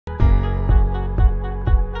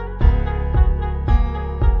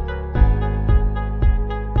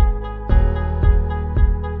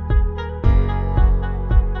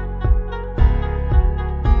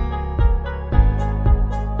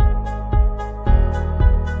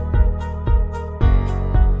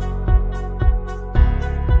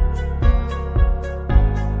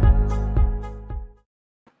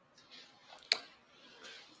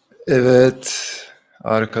Evet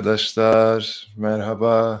arkadaşlar,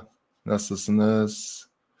 merhaba, nasılsınız?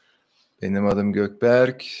 Benim adım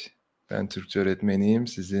Gökberk, ben Türkçe öğretmeniyim,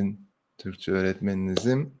 sizin Türkçe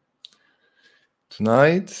öğretmeninizim.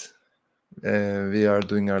 Tonight, we are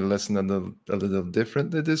doing our lesson a little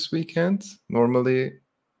differently this weekend. Normally,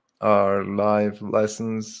 our live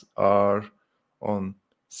lessons are on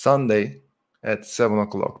Sunday at 7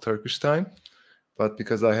 o'clock Turkish time, but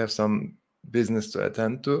because I have some business to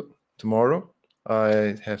attend to tomorrow,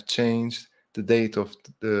 I have changed the date of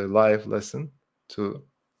the live lesson to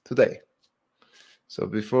today. So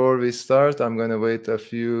before we start, I'm going to wait a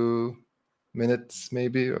few minutes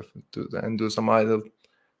maybe and do some idle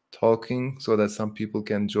talking so that some people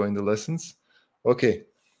can join the lessons. Okay,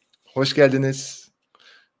 hoş geldiniz.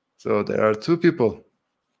 So there are 2 people,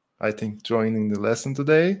 I think, joining the lesson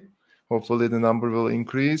today. Hopefully the number will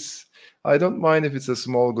increase. I don't mind if it's a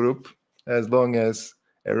small group, as long as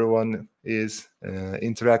everyone is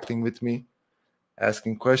interacting with me,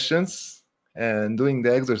 asking questions, and doing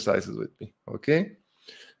the exercises with me, okay?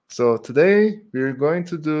 So today we're going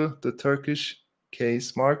to do the Turkish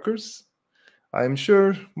Case Markers. I'm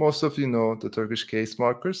sure most of you know the Turkish Case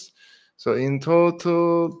Markers. So in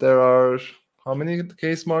total, there are how many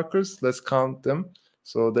case markers? Let's count them.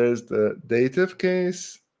 So there's the dative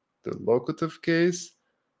case, the locative case,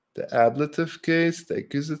 the ablative case, the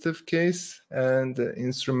accusative case, and the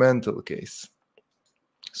instrumental case.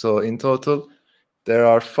 So in total, there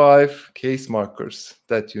are 5 case markers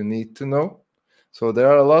that you need to know. So there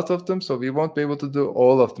are a lot of them, so we won't be able to do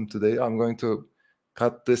all of them today. I'm going to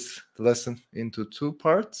cut this lesson into 2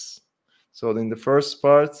 parts. So in the first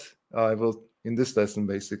part, in this lesson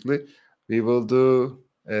basically, we will do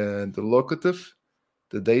the locative,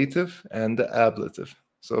 the dative, and the ablative.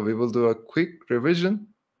 So we will do a quick revision.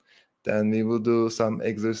 Then we will do some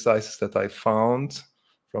exercises that I found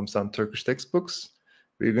from some Turkish textbooks.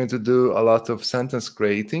 We're going to do a lot of sentence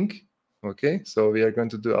creating. Okay, so we are going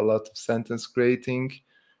to do a lot of sentence creating.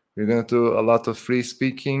 We're going to do a lot of free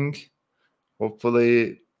speaking.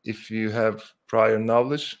 Hopefully, if you have prior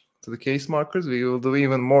knowledge to the case markers, we will do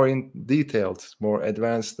even more in detailed, more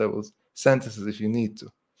advanced level sentences if you need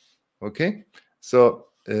to. Okay, so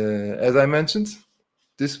as I mentioned,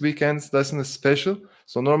 this weekend's lesson is special.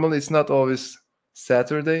 So normally it's not always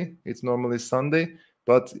Saturday, it's normally Sunday.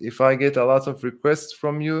 But if I get a lot of requests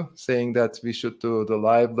from you saying that we should do the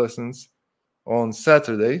live lessons on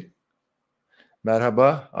Saturday.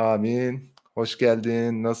 Merhaba, Amin. Hoş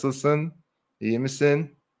geldin. Nasılsın? İyi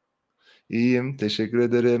misin? İyiyim, teşekkür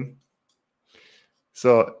ederim.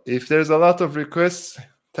 So if there's a lot of requests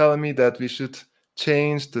telling me that we should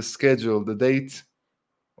change the schedule, the date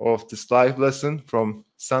of this live lesson from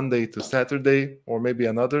Sunday to Saturday or maybe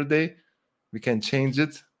another day, we can change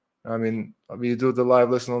it. I mean, we do the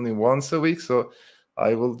live lesson only once a week, so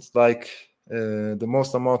I would like the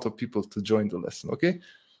most amount of people to join the lesson, okay?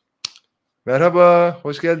 Merhaba,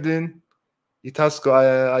 hoş geldin. Itasko,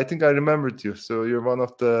 I think I remembered you. So you're one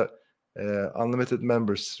of the unlimited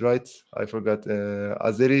members, right? I forgot.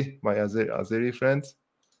 Azeri, my Azeri friend.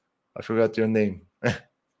 I forgot your name.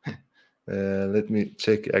 Let me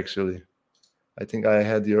check, actually. I think I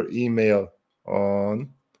had your email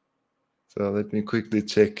on. So let me quickly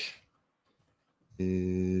check.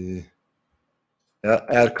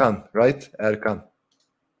 Erkan, right? Erkan.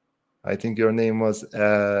 I think your name was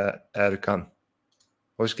Erkan.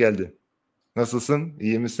 Hoş geldin. Nasılsın?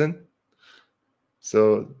 İyi misin?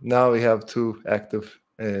 So now we have 2 active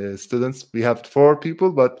students. We have 4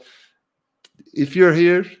 people, but if you're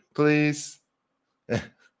here, please.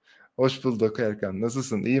 Hoş bulduk Erkan.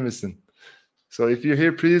 Nasılsın? İyi misin? So if you're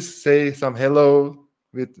here, please say some hello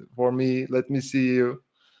for me. Let me see you.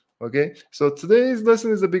 Okay, so today's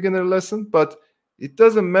lesson is a beginner lesson, but it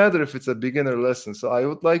doesn't matter if it's a beginner lesson. So I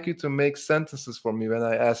would like you to make sentences for me when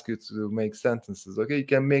I ask you to make sentences. Okay, you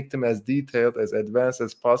can make them as detailed, as advanced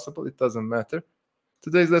as possible. It doesn't matter.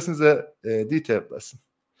 Today's lesson is a detailed lesson.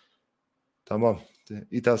 Tamam.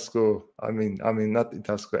 Itasko. I mean not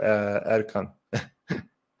Itasko. Erkan.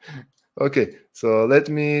 Okay, so let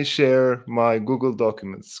me share my Google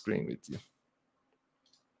Documents screen with you.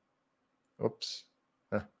 Oops.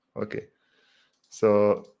 Okay.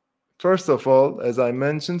 So first of all, as I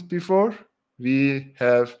mentioned before, we're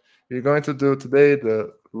going to do today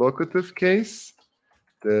the locative case,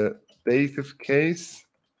 the dative case,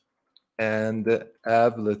 and the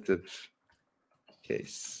ablative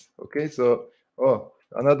case. Okay, so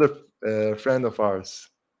another friend of ours.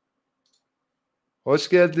 Hoş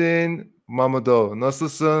geldin Mamudo.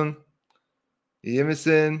 Nasılsın? İyi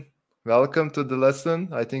misin? Welcome to the lesson.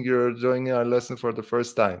 I think you're joining our lesson for the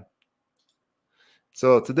first time.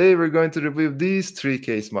 So today we're going to review these 3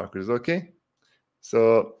 case markers, okay?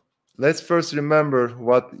 So let's first remember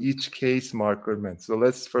what each case marker meant. So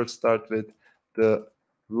let's first start with the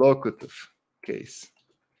locative case.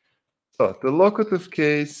 So the locative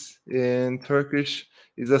case in Turkish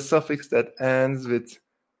is a suffix that ends with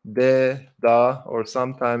de, da, or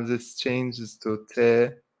sometimes it changes to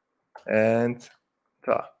te and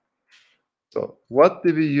ta. So what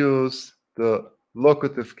do we use the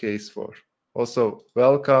locative case for? Also,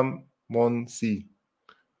 welcome Monsi.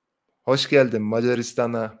 Hoş geldin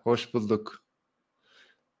Macaristan'a, hoş bulduk.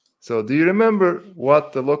 So do you remember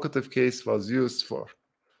what the locative case was used for?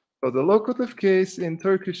 So the locative case in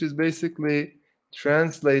Turkish is basically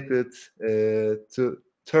translated to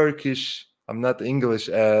Turkish, I'm not English,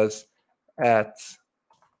 as at,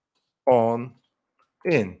 on,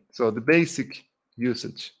 in. So the basic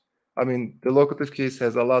usage. I mean, the locative case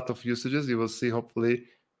has a lot of usages. You will see hopefully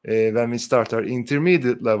when we start our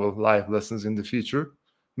intermediate level live lessons in the future.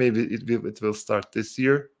 Maybe it will start this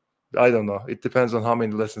year. I don't know. It depends on how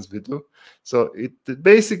many lessons we do. So the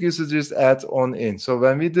basic usage is at, on, in. So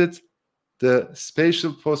when we did the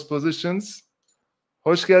spatial postpositions,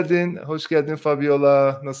 hoş geldin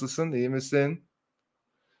Fabiola, nasılsın, iyi misin?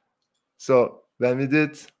 So when we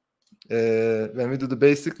do the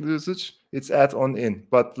basic usage, it's at, on, in.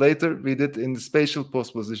 But later we did in the spatial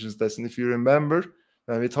postpositions lesson. If you remember,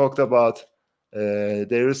 when we talked about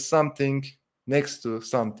there is something next to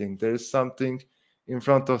something, there is something in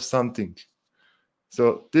front of something.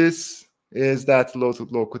 So this is that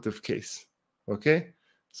locative case. Okay,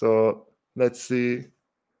 so let's see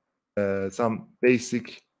some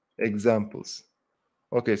basic examples.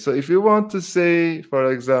 Okay, so if you want to say,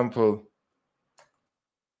 for example,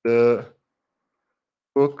 the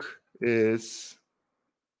book is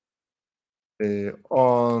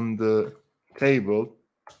on the table.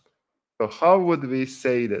 So how would we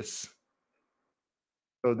say this?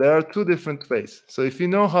 So there are 2 different ways. So if you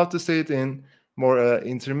know how to say it in more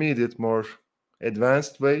intermediate, more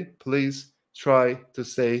advanced way, please try to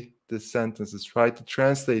say the sentences. Try to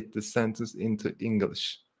translate the sentence into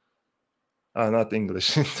English. Not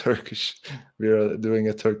English, in Turkish. We are doing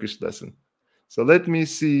a Turkish lesson. So let me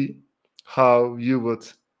see how you would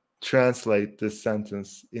translate this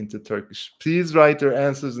sentence into Turkish. Please write your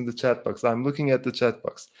answers in the chat box. I'm looking at the chat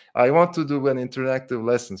box. I want to do an interactive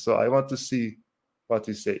lesson, so I want to see what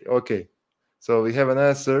you say. Okay, so we have an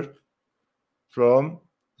answer from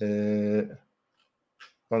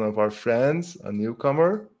one of our friends, a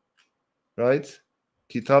newcomer, right?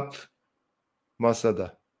 Kitap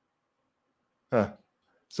masada. Huh.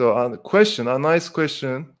 So a nice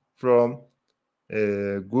question from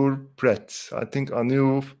Gurpret, I think a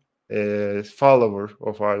new follower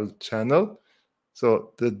of our channel.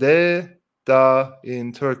 So the de, da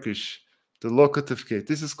in Turkish, the locative case.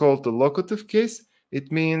 This is called the locative case. It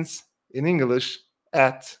means in English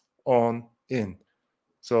at, on, in.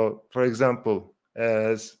 So for example,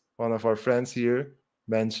 as one of our friends here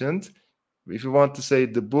mentioned, if you want to say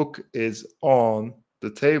the book is on the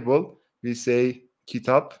table, we say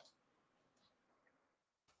kitap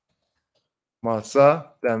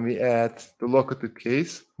masa, then we add the locative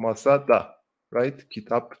case, masada, right?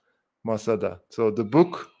 Kitap masada. So the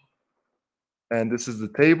book, and this is the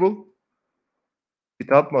table,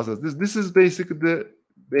 kitap masada. This is basically the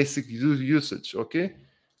basic usage, okay?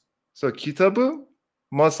 So kitabı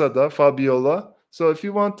masada, Fabiola. So if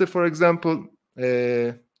you want to, for example,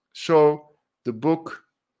 show the book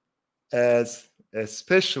as a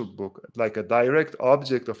special book, like a direct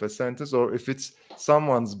object of a sentence, or if it's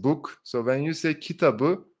someone's book. So when you say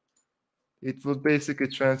kitabı, it would basically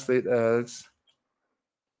translate as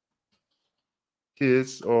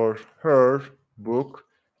his or her book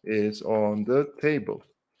is on the table.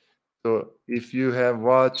 So if you have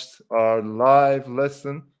watched our live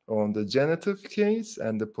lesson on the genitive case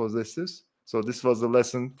and the possessives, so this was a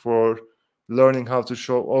lesson for learning how to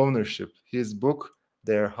show ownership. His book,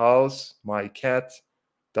 their house, my cat,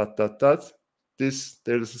 dot dot dot. There's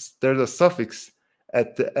a suffix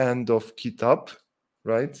at the end of kitap,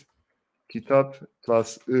 right? Kitap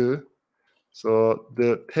plus ı. So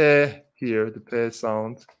the p here, the p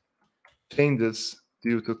sound, changes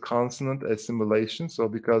due to consonant assimilation. So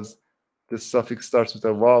because the suffix starts with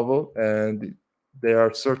a vowel and there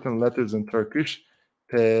are certain letters in Turkish,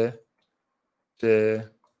 p, t,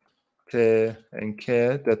 t, and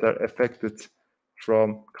k, that are affected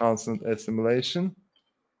from consonant assimilation.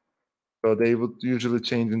 So they would usually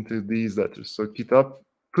change into these letters. So kitap,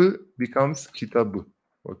 p becomes kitabı.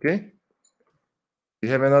 Okay? You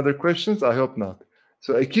have any other questions? I hope not.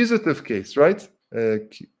 So accusative case, right?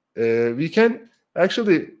 We can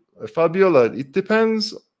actually Fabiola, it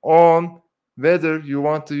depends on whether you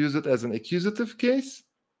want to use it as an accusative case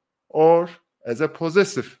or as a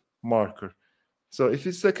possessive marker. So if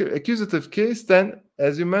it's like an accusative case, then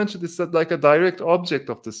as you mentioned, it's like a direct object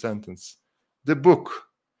of the sentence, the book.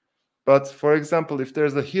 But for example, if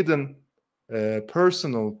there's a hidden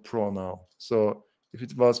personal pronoun, so if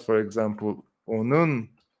it was, for example, onun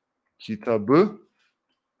kitabı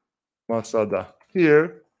masada,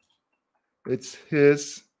 here it's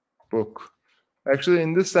his book. Actually,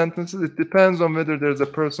 in this sentences, it depends on whether there's a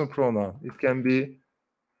personal pronoun. It can be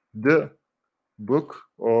the book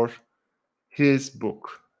or his book.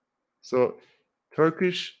 So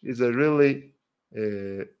Turkish is a really,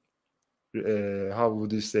 how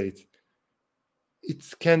would you say it? It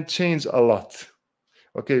can change a lot.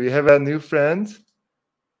 Okay, we have a new friend.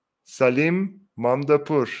 Salim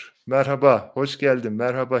Mamdapur. Merhaba, hoş geldin.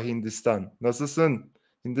 Merhaba Hindistan. Nasılsın?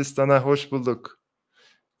 Hindistan'a hoş bulduk.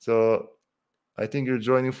 So I think you're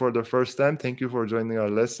joining for the first time. Thank you for joining our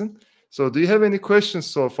lesson. So do you have any questions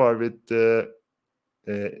so far with the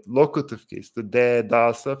locative case, the de,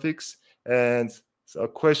 da suffix, and a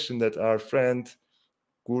question that our friend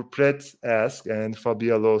Gurpret asked and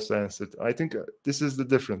Fabiola also answered? I think this is the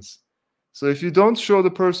difference. So if you don't show the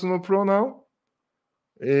personal pronoun,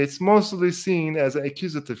 it's mostly seen as an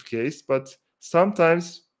accusative case, but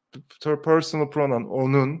sometimes personal pronoun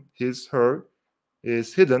onun, his, her,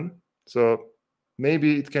 is hidden. So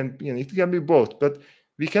maybe it can, it can be both, but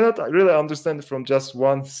we cannot really understand it from just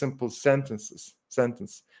one simple sentence.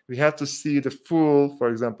 We have to see the full, for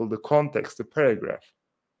example, the context, the paragraph,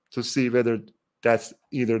 to see whether that's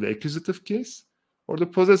either the accusative case or the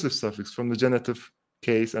possessive suffix from the genitive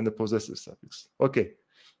case and the possessive suffix. Okay.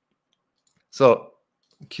 So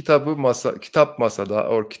kitap masada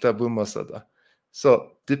or kitabı masada.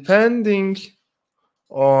 So depending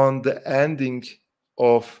on the ending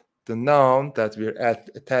of the noun that we're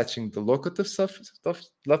attaching the locative suffix,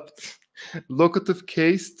 locative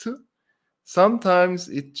case to, sometimes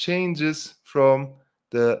it changes from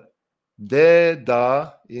the de,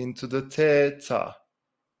 da into the te, ta.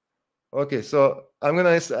 Okay, so I'm gonna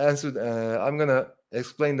answer. I'm gonna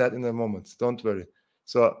explain that in a moment. Don't worry.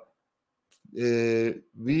 So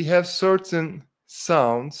we have certain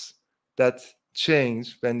sounds that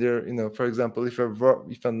change when they're, for example,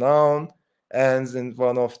 if a noun ends in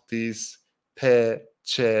one of these p,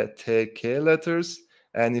 ch, t, k letters,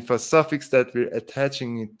 and if a suffix that we're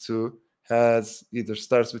attaching it to has either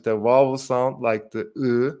starts with a vowel sound like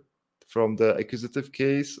the from the accusative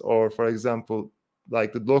case, or for example,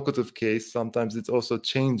 like the locative case, sometimes it also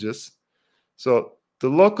changes. So the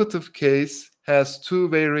locative case has two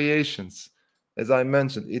variations. As I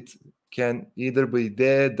mentioned, it can either be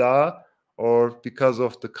de, da, or because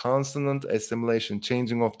of the consonant assimilation,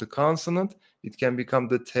 changing of the consonant, it can become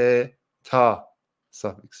the te, ta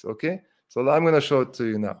suffix. Okay, so I'm going to show it to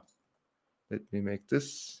you now. Let me make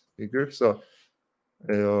this bigger. So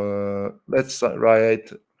let's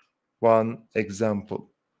write one example.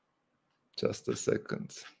 Just a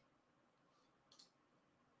second.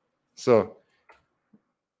 So,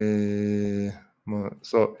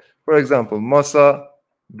 for example, masa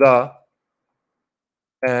da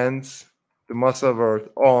ends, the masa word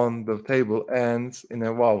on the table ends in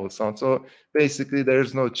a vowel sound. So basically,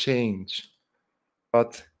 there's no change.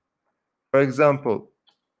 But for example,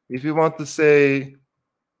 if you want to say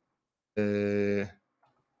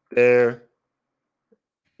there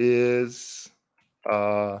is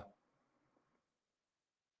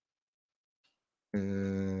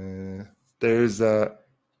there's a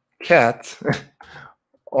cat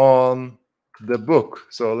on the book.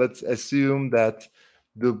 So let's assume that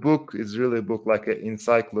the book is really a book like an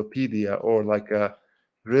encyclopedia, or like a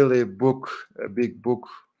really book, a big book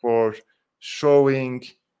for showing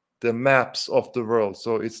the maps of the world.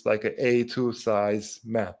 So it's like an A2 size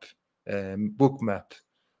map, book map.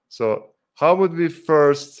 So how would we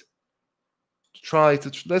first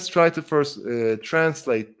let's try to first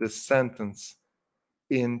translate this sentence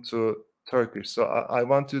into Turkish. So I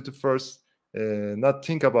want you to first not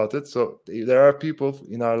think about it. So there are people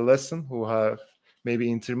in our lesson who have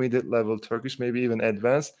maybe intermediate level Turkish, maybe even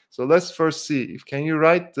advanced. So let's first see if can you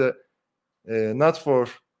write the not for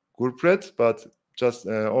Gurpret, but just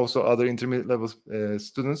also other intermediate level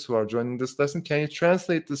students who are joining this lesson. Can you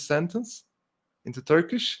translate the sentence into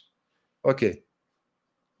Turkish? Okay.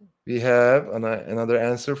 We have another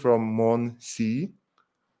answer from Mon C.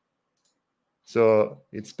 So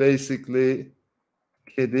it's basically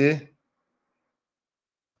kedi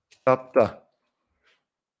kitapta.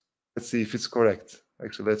 Let's see if it's correct.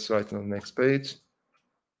 Actually, let's write on the next page.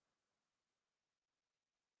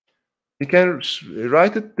 You can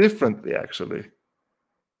write it differently actually.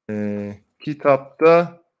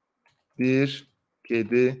 Kitapta bir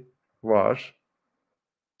kedi var.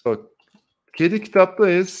 So kedi kitapta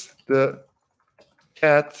is the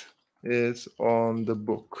cat is on the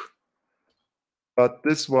book. But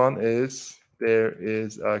this one is there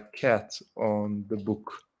is a cat on the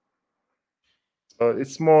book. So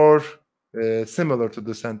it's more similar to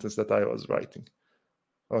the sentence that I was writing.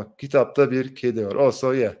 Oh, kitapta bir kedi var.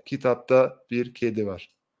 Also, yeah, kitapta bir kedi var.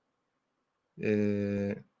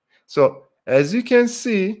 So as you can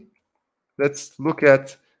see, let's look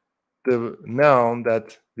at the noun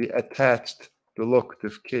that we attached the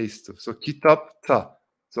locative case to. So kitapta,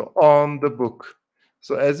 so on the book.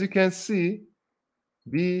 So as you can see,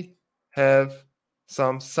 we have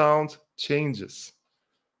some sound changes.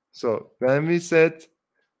 So when we said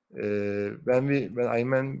when I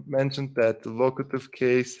mentioned that the locative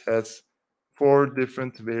case has 4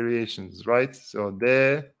 different variations, right? So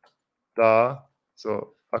de, da.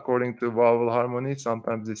 So according to vowel harmony,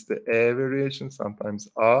 sometimes it's the e variation, sometimes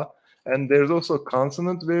a, and there's also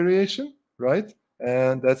consonant variation, right?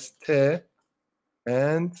 And that's te,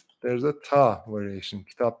 and there's a ta variation,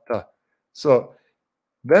 kitapta. So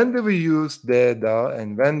when do we use de, da,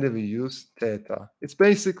 and when do we use te, ta? It's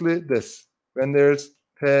basically this. When there's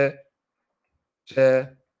pe, che,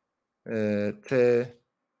 te,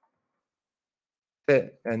 te,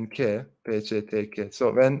 and ke, p, ch, t, ke.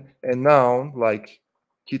 So when a noun like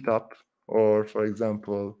kitap, or for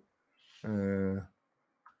example,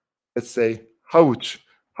 let's say havuç.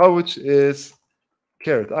 Havuç is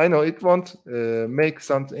carrot. I know it won't make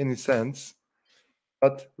any sense,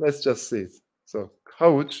 but let's just see it. So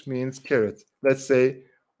havuç means carrot. Let's say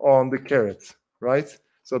on the carrot, right?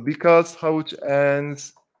 So because havuç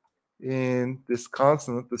ends in this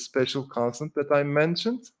consonant, the special consonant that I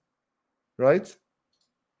mentioned, right?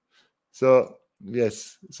 So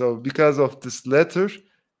yes, so because of this letter,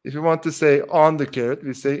 if you want to say on the carrot,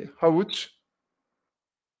 we say havuç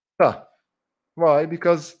ta. Why?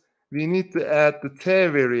 Because we need to add the te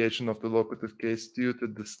variation of the locative case due to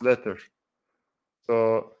this letter.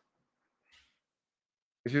 So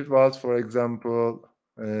if it was, for example,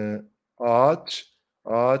 ağaç,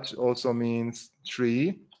 ağaç also means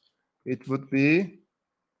tree, it would be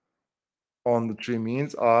on the tree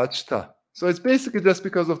means ağaçta. So it's basically just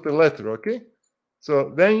because of the letter, okay?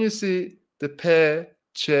 So when you see the pe,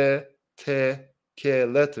 che, te, ke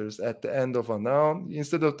letters at the end of a noun,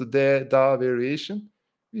 instead of the de, da variation,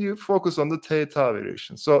 you focus on the te, ta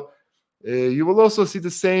variation. So you will also see the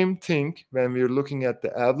same thing when we're looking at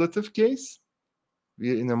the ablative case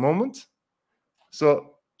in a moment.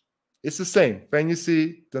 So it's the same. When you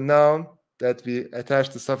see the noun that we attach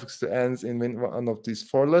the suffix to ends in one of these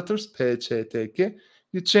 4 letters, p, ch, t, k,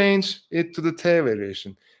 you change it to the te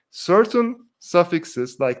variation. Certain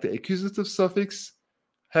suffixes, like the accusative suffix,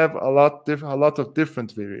 have a lot of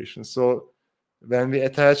different variations. So when we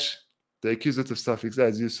attach the accusative suffix,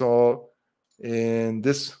 as you saw in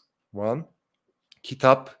this one,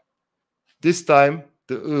 kitap, this time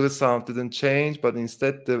the sound didn't change, but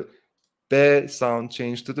instead the B sound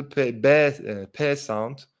changed to the P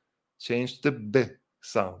sound changed to the B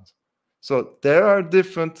sound. So there are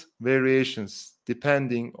different variations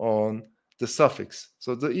depending on the suffix.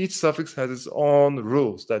 So each suffix has its own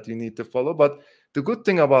rules that you need to follow. But the good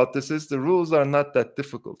thing about this is the rules are not that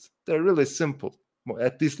difficult. They're really simple,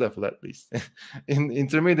 at this level at least. In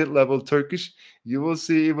intermediate level Turkish, you will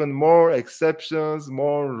see even more exceptions,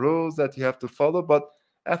 more rules that you have to follow. But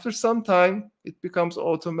after some time, it becomes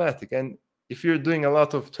automatic. And if you're doing a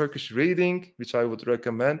lot of Turkish reading, which I would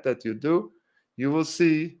recommend that you do, you will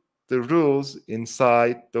see the rules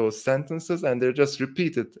inside those sentences, and they're just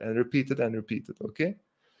repeated and repeated and repeated, okay?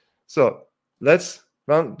 So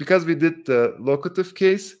because we did the locative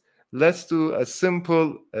case, let's do a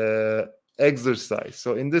simple exercise.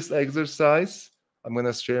 So in this exercise, I'm going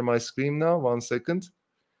to share my screen now, 1 second.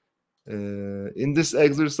 In this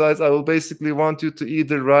exercise, I will basically want you to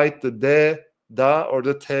either write the de, da, or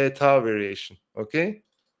the te, ta variation. Okay?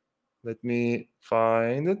 Let me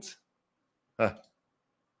find it.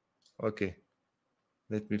 Okay.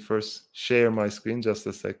 Let me first share my screen, just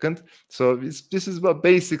a second. So this is a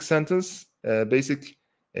basic sentence, basic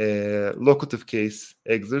locative case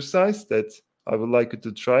exercise that I would like you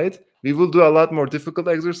to try it. We will do a lot more difficult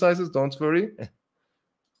exercises, don't worry.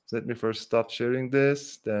 So let me first stop sharing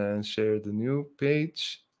this, then share the new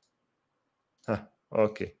page.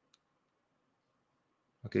 Okay.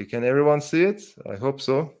 Okay, can everyone see it? I hope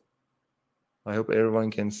so. I hope everyone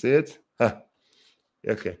can see it.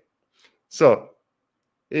 Okay. So,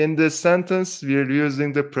 in this sentence, we're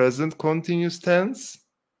using the present continuous tense.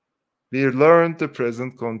 We learned the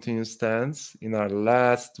present continuous tense in our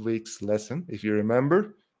last week's lesson. If you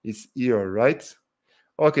remember, it's ear, right?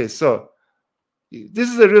 Okay, so this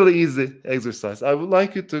is a really easy exercise. I would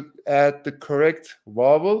like you to add the correct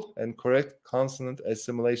vowel and correct consonant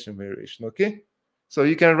assimilation variation, okay? So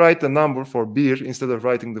you can write the number for beer instead of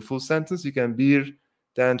writing the full sentence. You can beer,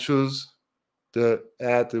 then choose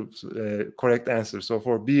add the correct answer. So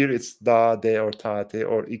for beer, it's da, de, or ta, te,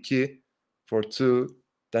 or iki. For two,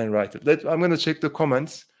 then write it. I'm going to check the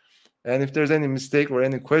comments. And if there's any mistake or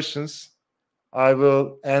any questions, I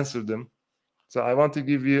will answer them. So I want to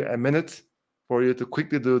give you a minute for you to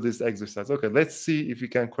quickly do this exercise. Okay, let's see if you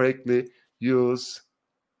can correctly use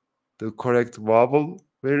the correct vowel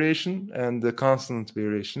variation and the consonant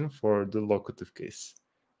variation for the locative case.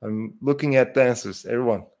 I'm looking at the answers,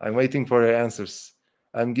 everyone. I'm waiting for your answers.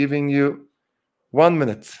 I'm giving you 1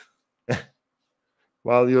 minute.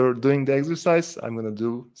 While you're doing the exercise, I'm going to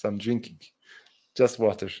do some drinking. Just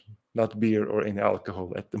water, not beer or any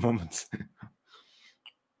alcohol at the moment.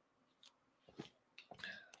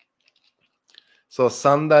 So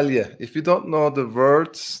sandalye. If you don't know the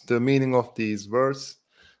words, the meaning of these words,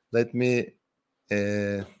 let me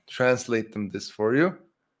translate this for you.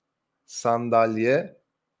 Sandalye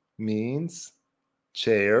means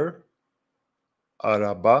chair.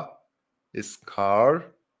 Araba is car,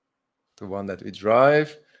 the one that we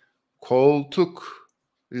drive. Koltuk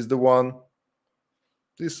is the one.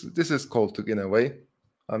 This is koltuk in a way.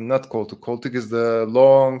 I'm not koltuk. Koltuk is the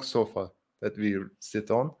long sofa that we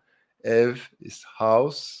sit on. Ev is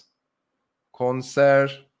house. Konser,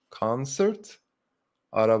 concert.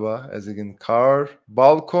 Araba as in car.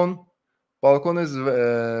 Balkon. Balkon is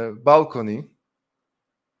balcony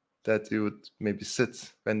that you would maybe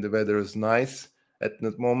sit when the weather is nice. At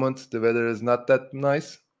the moment, the weather is not that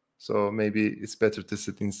nice, so maybe it's better to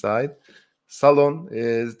sit inside. Salon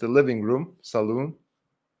is the living room, saloon.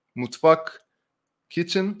 Mutfak,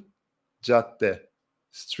 kitchen. Cadde,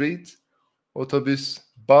 street. Otobüs,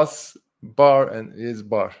 bus, bar, and is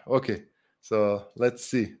bar. Okay, so let's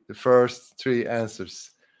see the first three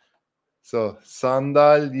answers. So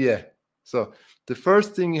sandalye. So the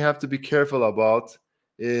first thing you have to be careful about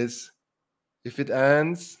is if it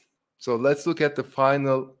ends. So let's look at the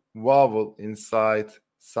final vowel inside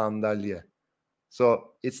sandalye.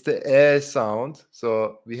 So it's the e sound.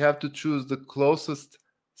 So we have to choose the closest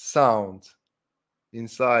sound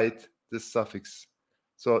inside the suffix.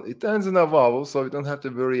 So it ends in a vowel, so we don't have to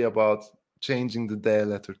worry about changing the D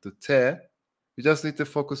letter to T. We just need to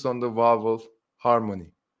focus on the vowel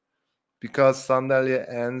harmony. Because sandalye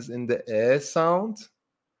ends in the E sound,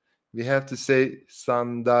 we have to say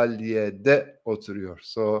sandalyede oturuyor.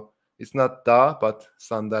 So it's not da, but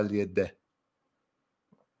sandalyede.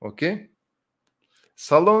 Okay?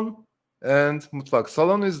 Salon and mutfak.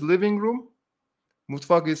 Salon is living room.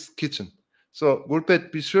 Mutfak is kitchen. So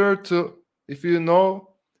Gurpet, be sure to, if you know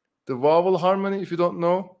the vowel harmony, if you don't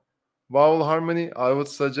know vowel harmony, I would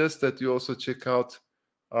suggest that you also check out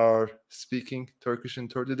our Speaking Turkish in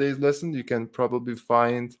 30 Days lesson. You can probably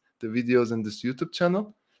find the videos in this YouTube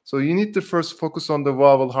channel. So you need to first focus on the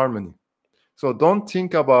vowel harmony. So don't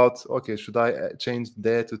think about, okay, should I change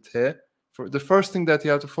de to te? For the first thing that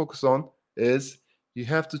you have to focus on is you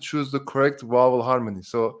have to choose the correct vowel harmony.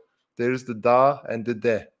 So there is the da and the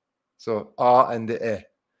de. So a and the e.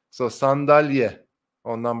 So sandalye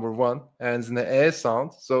on number 1 ends in the e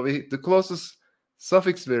sound. So the closest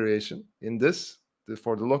suffix variation in this,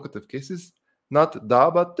 for the locative case, is not da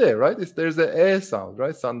but de, right? There's the e sound,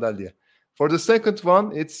 right? Sandalye. For the second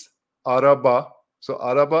one, it's araba. So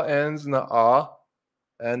araba ends in a a,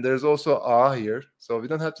 and there's also a here. So we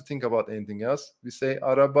don't have to think about anything else. We say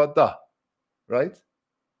arabada, right?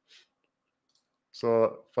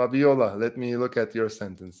 So Fabiola, let me look at your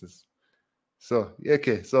sentences. So,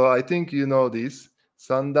 okay, so I think you know these.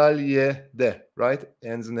 Sandalyede, right?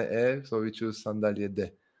 Ends in a e, so we choose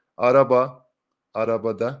sandalyede. Araba,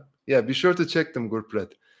 arabada. Yeah, be sure to check them,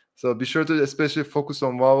 Gurpret. So be sure to especially focus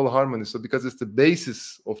on vowel harmony. So because it's the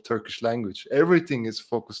basis of Turkish language, everything is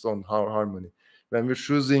focused on harmony. When we're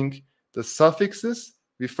choosing the suffixes,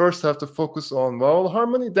 we first have to focus on vowel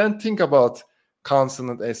harmony, then think about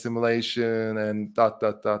consonant assimilation and dot,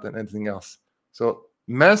 dot, dot, and anything else. So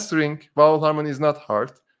mastering vowel harmony is not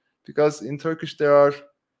hard because in Turkish there are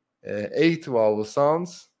 8 vowel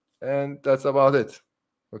sounds and that's about it.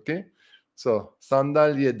 Okay? So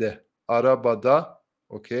sandalyede, arabada,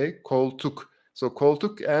 okay, koltuk. So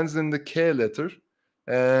koltuk ends in the K letter,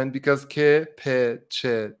 and because K, P,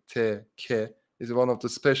 Ç, T, K is one of the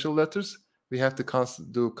special letters, we have to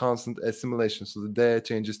do constant assimilation. So the D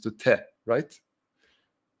changes to T, right?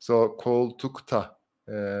 So koltukta.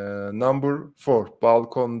 Number 4.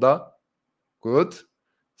 Balkonda. Good.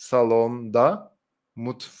 Salonda.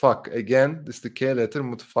 Mutfak. Again, this is the K letter.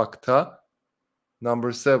 Mutfakta.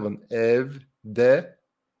 Number 7. Evde.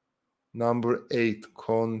 Number 8.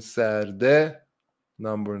 Konserde.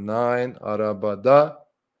 Number 9. Arabada.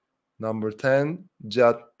 Number 10.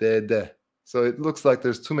 Caddede. So it looks like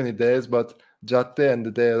there's too many days, but cadde and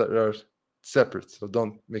the day are separate. So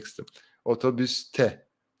don't mix them. Otobüste.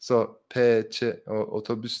 So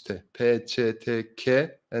otobüste.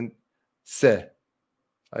 P-Ç-T-K and S.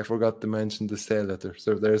 I forgot to mention the S letter.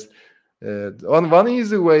 So there's one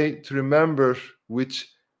easy way to remember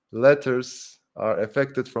which letters are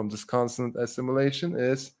affected from this consonant assimilation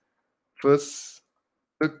is fıs,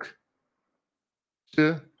 tık,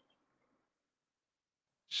 çı,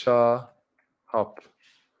 şa, hap.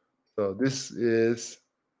 So this is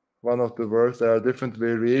one of the words. There are different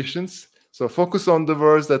variations. So focus on the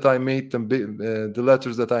words that I made them big, the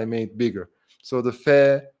letters that I made bigger. So the F,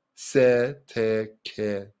 S, T,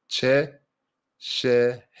 K, Ç,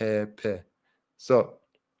 Ş, H, P. So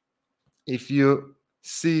if you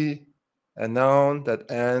see a noun that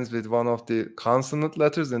ends with one of the consonant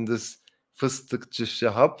letters in this fıstıkçı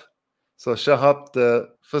şahap. So şahap, the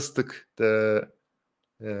fıstık, the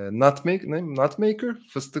nutmaker.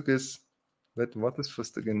 Fıstık is what is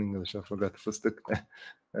fıstık in English? I forgot. Fıstık.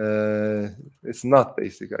 It's nut,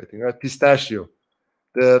 basically, I think, right? Pistachio.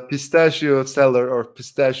 The pistachio seller or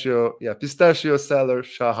pistachio seller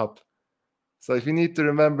şahap. So if you need to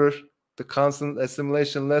remember the consonant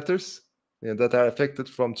assimilation letters that are affected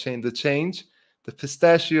from the change, the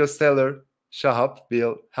pistachio seller şahap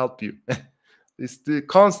will help you. It's the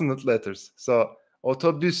consonant letters. So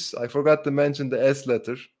otobüs, I forgot to mention the S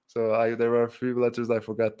letter. So there were a few letters I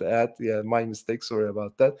forgot to add. Yeah, my mistake. Sorry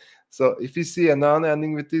about that. So if you see a noun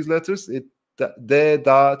ending with these letters, de,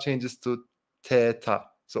 da changes to te,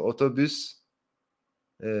 ta. So otobüs,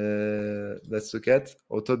 let's look at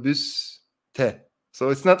otobüs, te. So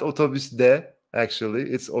it's not otobüs de,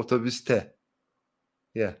 actually. It's otobüs te.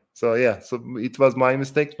 Yeah. So it was my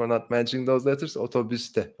mistake for not mentioning those letters.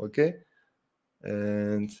 Otobüs te. Okay.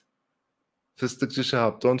 And fıstıkçı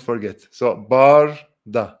şahap, don't forget. So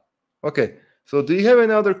barda. Okay. So do you have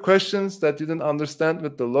any other questions that you didn't understand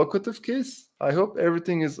with the locative case? I hope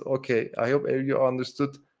everything is okay. I hope you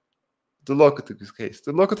understood the locative case.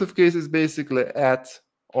 The locative case is basically at,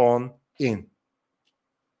 on, in.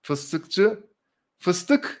 Fıstıkçı,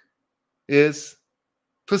 fıstık is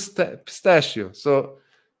pistachio. So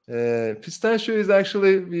pistachio is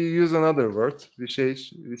actually, we use another word. We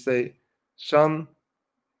say şan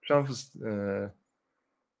fıstığı.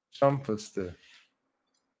 Şam fıstığı.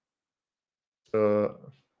 So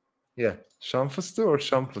yeah, şam fıstığı or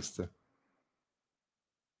şam fıstığı.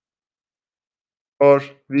 Or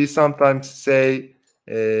we sometimes say,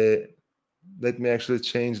 let me actually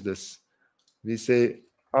change this. We say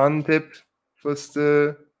Antep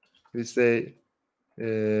fıstığı. We say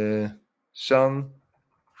şan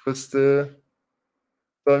fıstığı.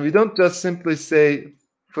 So we don't just simply say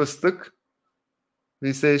fıstık.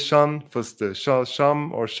 We say şan fıstığı.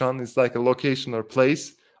 Şam or şan is like a location or place.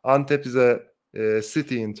 Antep is a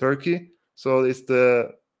city in Turkey. So it's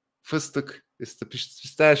the fıstık, it's the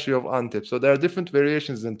pistachio of Antep. So there are different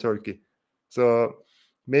variations in Turkey. So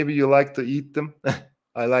maybe you like to eat them.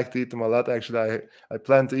 I like to eat them a lot. Actually, I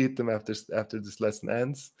plan to eat them after this lesson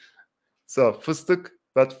ends. So fıstık,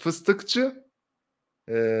 but fıstıkçı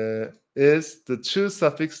is the çı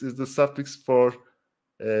suffix is the suffix for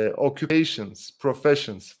occupations,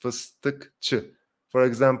 professions. Fıstıkçı. For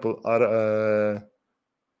example,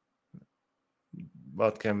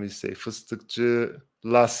 what can we say? Fıstıkçı,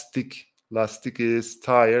 lastik. Lastik is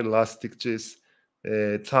tire. Lastikçı is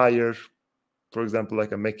tire. For example,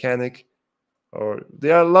 like a mechanic. Or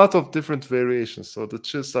there are a lot of different variations. So the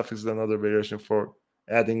çı suffix is another variation for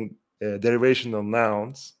adding derivational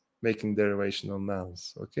nouns, making derivational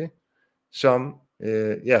nouns. Okay. Şam,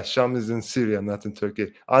 Şam is in Syria, not in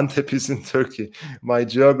Turkey. Antep is in Turkey. My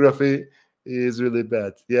geography is really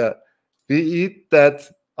bad. Yeah, we eat that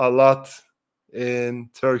a lot in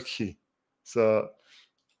Turkey. So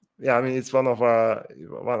yeah, I mean it's one of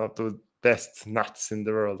the best nuts in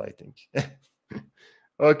the world, I think.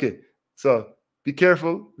 Okay, so be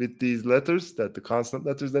careful with these letters, the consonant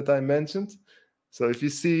letters that I mentioned. So if you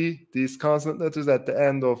see these consonant letters at the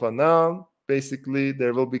end of a noun, basically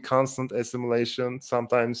there will be consonant assimilation.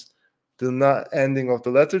 Sometimes the ending of the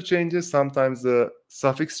letter changes, sometimes the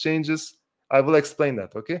suffix changes. I will explain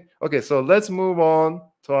that, okay? Okay, so let's move on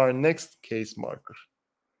to our next case marker.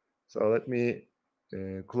 So let me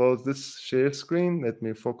close this share screen. Let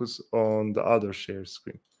me focus on the other share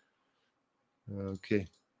screen. Okay.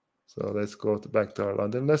 So let's go back to our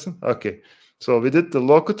London lesson. Okay. So we did the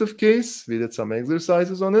locative case. We did some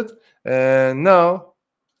exercises on it. And now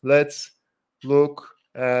let's look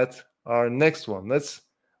at our next one. Let's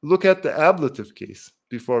look at the ablative case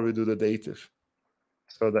before we do the dative.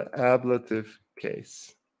 So the ablative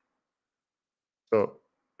case. So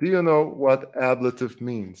do you know what ablative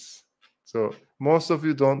means? So most of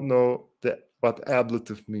you don't know what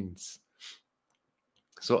ablative means.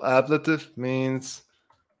 So ablative means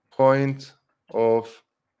point of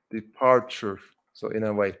departure. So in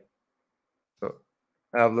a way, so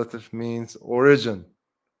ablative means origin,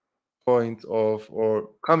 point of, or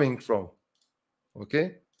coming from.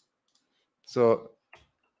 Okay. So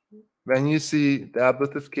when you see the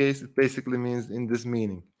ablative case, it basically means in this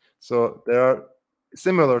meaning. So there are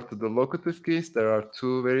similar to the locative case. There are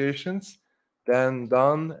two variations: then,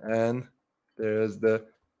 done, and there is the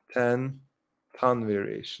ten, ton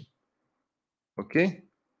variation. Okay.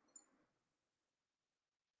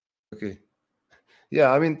 Okay.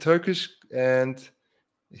 Yeah, I mean Turkish and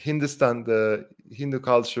Hindustan, the Hindu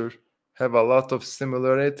culture, have a lot of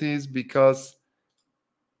similarities because,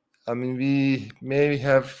 I mean, we may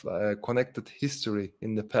have connected history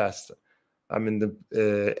in the past. I mean,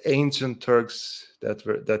 the ancient Turks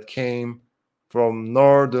that came from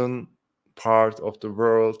northern part of the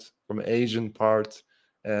world, from Asian part,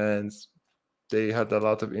 and they had a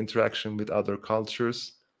lot of interaction with other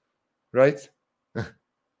cultures, right?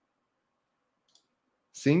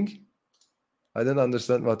 Sing? I didn't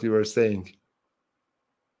understand what you were saying.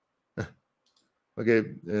 Okay.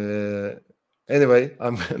 Anyway,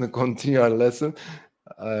 I'm gonna continue our lesson.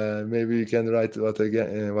 Maybe you can write what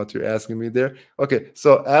you're asking me there. Okay.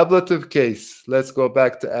 So ablative case. Let's go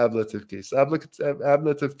back to ablative case.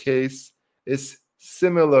 Ablative case is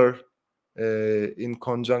similar in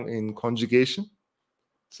conjugation.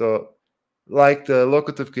 So like the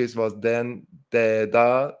locative case was then, de,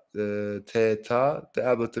 da, te, ta. The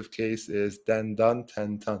ablative case is den, dan,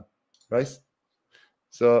 ten, tan. Right?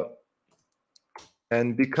 So,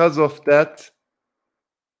 and because of that,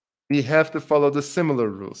 we have to follow the similar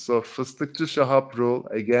rules. So fıstıkçı şahap rule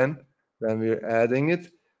again when we're adding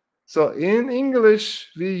it. So in English,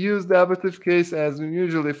 we use the ablative case as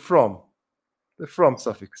usually from, the from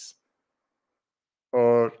suffix.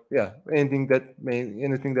 Or yeah, anything that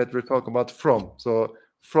we're talking about from. So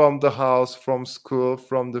from the house, from school,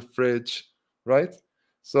 from the fridge, right?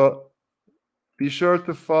 So be sure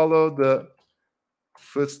to follow the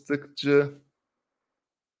fıstıkçı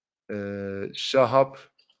şahap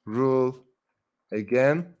rule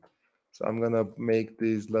again. So I'm gonna make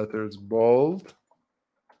these letters bold.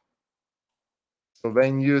 So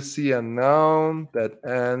when you see a noun that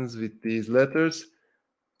ends with these letters,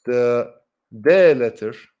 the de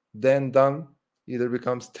letter, then done, either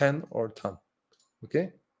becomes ten or tan.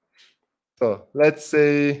 Okay? So let's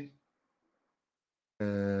say,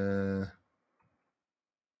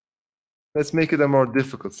 let's make it a more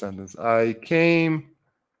difficult sentence. I came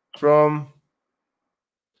from,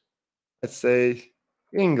 let's say,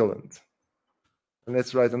 England. And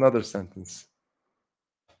let's write another sentence.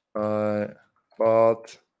 I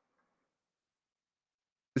bought,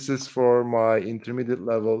 this is for my intermediate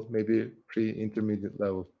level, maybe pre-intermediate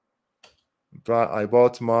level. I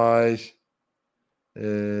bought my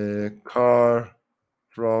car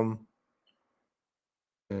from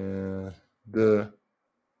the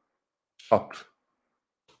shop.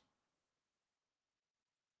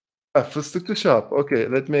 Fıstıkçı shop. Okay,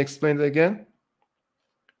 let me explain it again.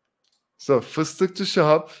 So fıstıkçı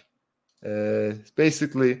shop,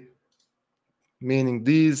 basically meaning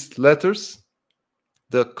these letters,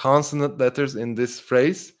 the consonant letters in this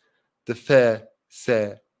phrase, the fe,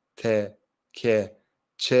 se, te, ke,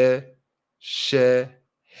 che, she,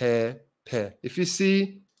 he, pe. If you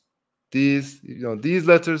see these, these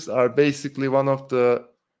letters are basically one of the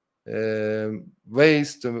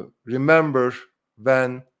ways to remember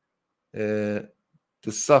when the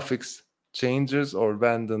suffix changes or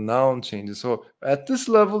when the noun changes. So at this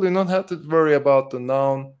level, you don't have to worry about the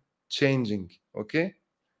noun changing. Okay.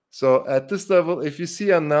 So at this level, if you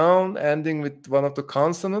see a noun ending with one of the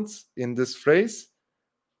consonants in this phrase,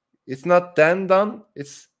 it's not den done,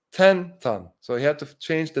 it's ten tan. So you have to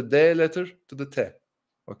change the de letter to the te.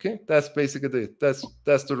 Okay, that's basically it.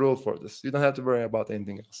 That's the rule for this. You don't have to worry about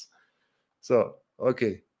anything else. So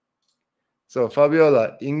okay. So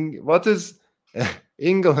Fabiola, what is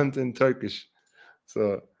England in Turkish?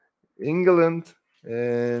 So England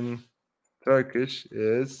in Turkish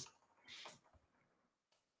is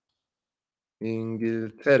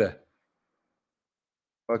İngiltere.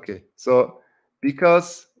 Okay, so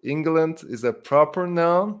because England is a proper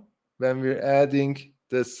noun, when we're adding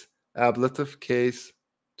this ablative case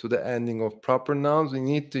to the ending of proper nouns, we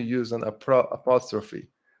need to use an apostrophe.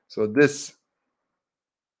 So this,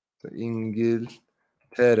 so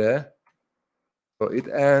İngiltere, so it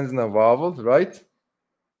ends in a vowel, right?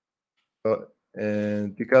 So,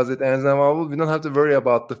 and because it ends in a vowel, we don't have to worry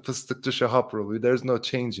about the fıstıkçı şahap rule. There's no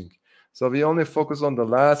changing. So we only focus on the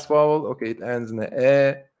last vowel. Okay, it ends in a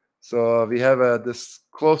e. So we have this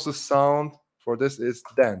closest sound for this is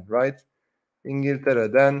den, right?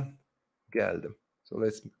 İngiltere'den geldim. So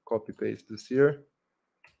let's copy paste this here.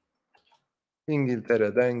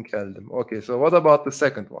 İngiltere'den geldim. Okay, so what about the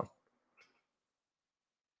second one?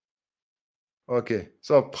 Okay,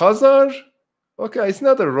 so pazar. Okay, it's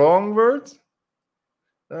not a wrong word.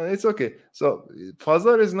 It's okay. So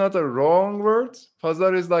pazar is not a wrong word.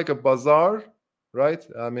 Pazar is like a bazaar, right?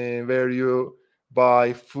 I mean, where you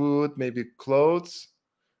buy food, maybe clothes.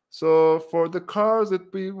 So for the cars,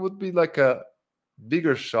 would be like a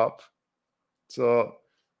bigger shop. So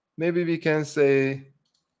maybe we can say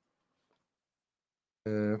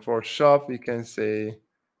for shop we can say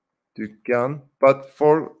dükkan, but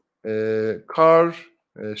for car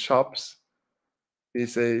shops we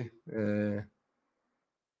say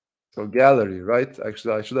so gallery, right?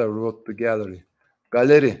 Actually, I should have wrote the gallery.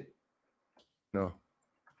 Galeri. No,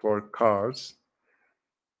 for cars.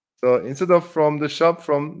 So instead of from the shop,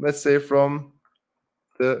 let's say from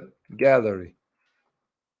the gallery.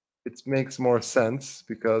 It makes more sense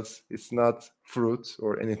because it's not fruit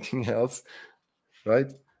or anything else,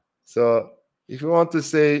 right? So if you want to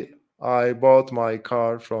say I bought my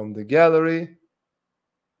car from the gallery,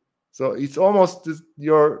 so it's almost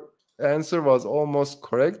your answer was almost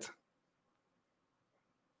correct.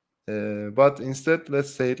 But instead,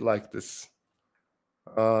 let's say it like this.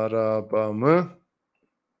 Arabamı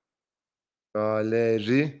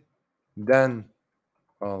galeriden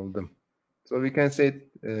aldım. So we can say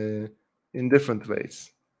it in different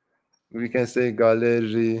ways. We can say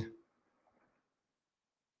galeriden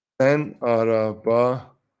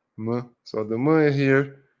arabamı. So the mı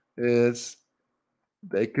here is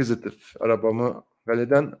the accusative. Arabamı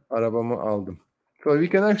galeriden arabamı aldım. So we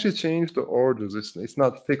can actually change the orders. It's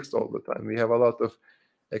not fixed all the time. We have a lot of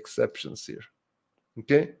exceptions here.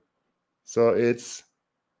 Okay? So it's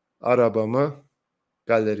arabamı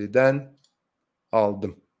galeriden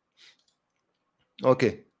aldım.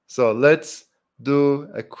 Okay, so let's do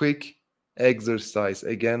a quick exercise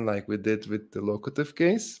again, like we did with the locative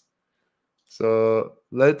case. So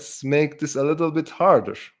let's make this a little bit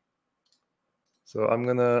harder. So I'm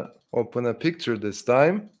gonna open a picture this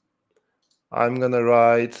time. I'm gonna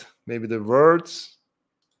write maybe the words.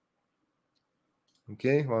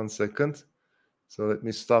 Okay, 1 second. So let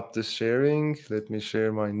me stop this sharing. Let me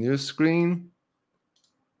share my new screen.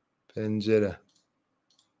 Pencere.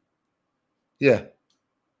 Yeah.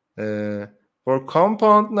 For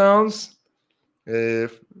compound nouns,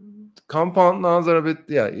 compound nouns are a bit,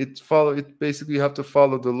 yeah, it basically you have to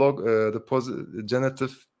follow the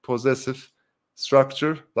genitive possessive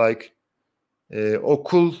structure, like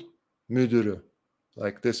okul müdürü,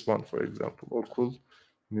 like this one, for example. Okul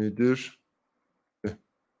müdür.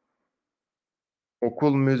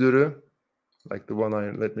 Okul müdürü, like the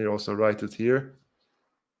one let me also write it here.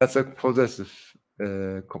 That's a possessive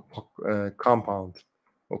compound.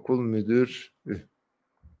 Okul müdür.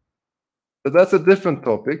 But that's a different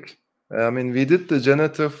topic. I mean, we did the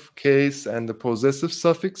genitive case and the possessive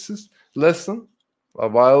suffixes lesson a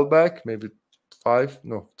while back, maybe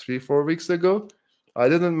 3-4 weeks ago. I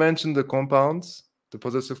didn't mention the compounds, the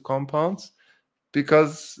possessive compounds,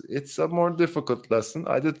 because it's a more difficult lesson.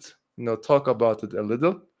 I did, talk about it a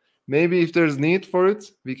little. Maybe if there's need for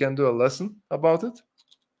it, we can do a lesson about it.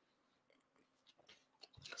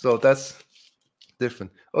 So that's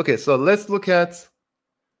different. Okay, so let's look at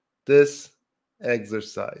this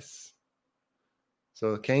exercise.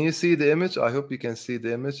 So can you see the image? I hope you can see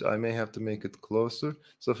the image. I may have to make it closer.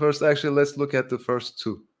 So first, actually, let's look at the first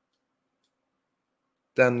two.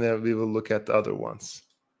 Then we will look at the other ones.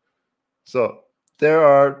 So there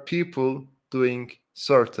are people doing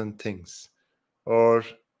certain things. Or,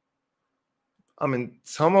 I mean,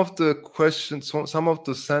 some of the questions, some of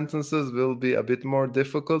the sentences will be a bit more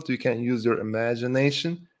difficult. You can use your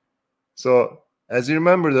imagination. So as you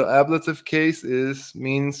remember, the ablative case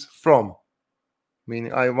means from,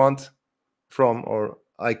 meaning I want from, or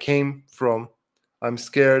I came from, I'm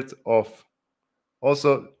scared of.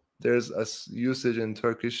 Also, there's a usage in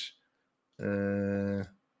Turkish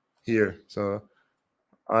here. So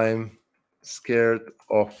I'm scared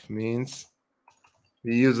of means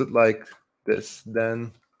we use it like this.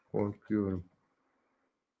 Den korkuyorum.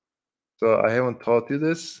 So I haven't taught you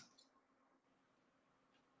this.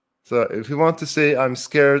 So if you want to say I'm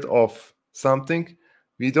scared of something,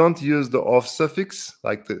 we don't use the of suffix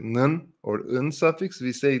like the nın or ın suffix.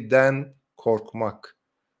 We say den korkmak.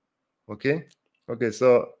 Okay. Okay.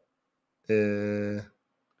 So the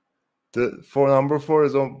for number 4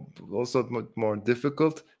 is also more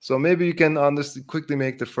difficult. So maybe you can quickly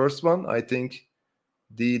make the first one. I think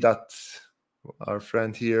that our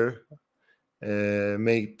friend here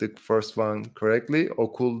made the first one correctly.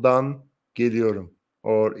 Okuldan geliyorum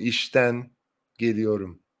or işten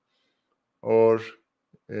geliyorum or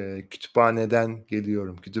kütüphaneden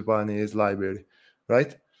geliyorum. Kütüphane is library,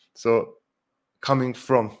 right? So coming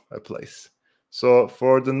from a place. So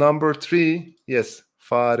for the number 3, yes,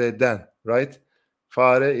 fareden, right?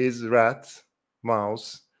 Fare is rat,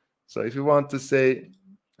 mouse. So if you want to say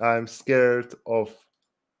I'm scared of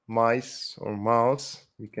mice or mouse,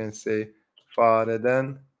 you can say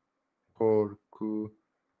fareden korkuyorum,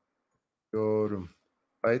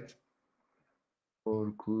 right?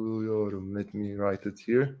 Korkuyorum. Let me write it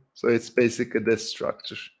here. So it's basically this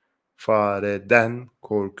structure. Fareden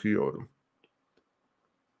korkuyorum.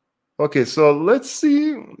 Okay, so let's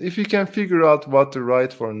see if you can figure out what to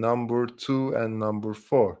write for number 2 and number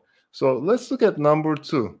 4. So let's look at number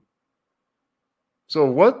 2. So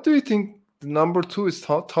what do you think the number 2 is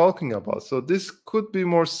talking about? So this could be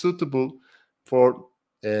more suitable for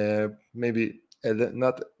maybe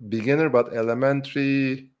not beginner, but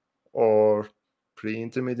elementary or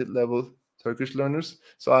pre-intermediate level Turkish learners.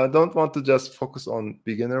 So I don't want to just focus on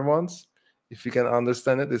beginner ones. If you can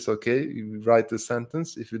understand it, it's okay. You write the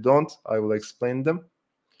sentence. If you don't, I will explain them.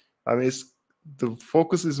 I mean, the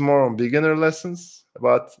focus is more on beginner lessons,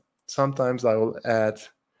 but sometimes I will add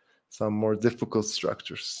some more difficult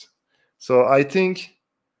structures. So I think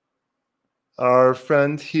our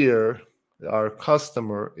friend here, our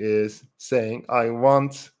customer, is saying, I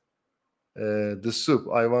want the soup.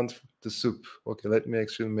 I want the soup. Okay, let me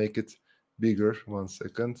actually make it bigger. 1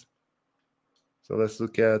 second. So let's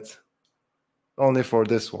look at only for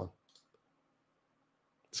this one.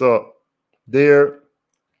 So they're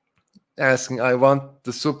asking, I want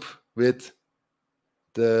the soup with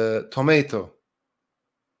the tomato,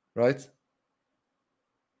 right?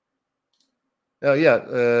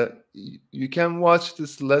 You can watch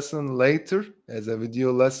this lesson later as a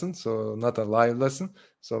video lesson, so not a live lesson.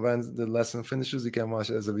 So when the lesson finishes, you can watch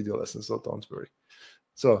it as a video lesson, so don't worry.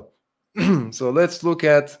 So, so let's look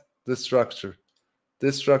at the structure.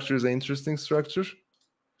 This structure is an interesting structure.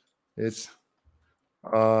 It's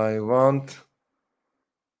I want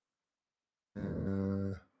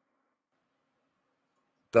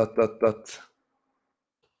dot dot dot.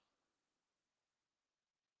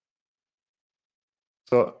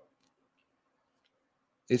 So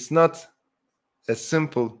it's not a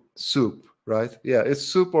simple soup, right? Yeah, it's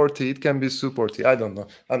soup or tea. It can be soup or tea. I don't know.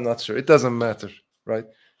 I'm not sure. It doesn't matter, right?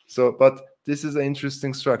 So, but this is an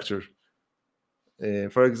interesting structure.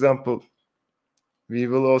 For example, we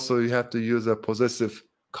will also you have to use a possessive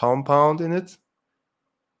compound in it.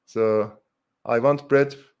 So, I want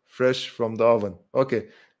bread fresh from the oven. Okay.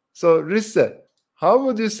 So, Risse, how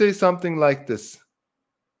would you say something like this?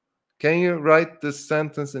 Can you write this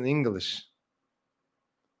sentence in English?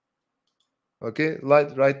 Okay,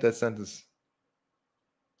 write that sentence.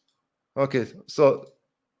 Okay, so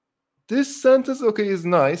this sentence, okay, is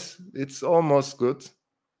nice. It's almost good.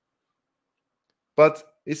 But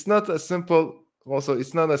it's not a simple, also,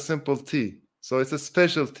 it's not a simple tea. So it's a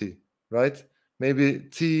specialty, right? Maybe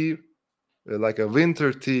tea, like a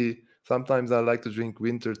winter tea. Sometimes I like to drink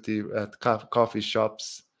winter tea at coffee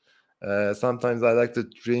shops. Sometimes I like to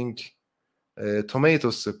drink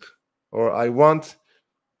tomato soup, or I want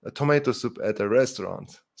a tomato soup at a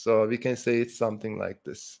restaurant. So we can say it's something like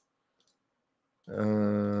this.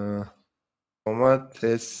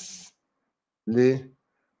 Domatesli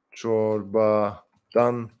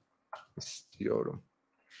çorbadan istiyorum.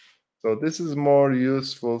 So this is more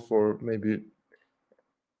useful for maybe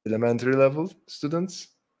elementary level students.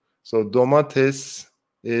 So domates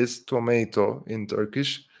is tomato in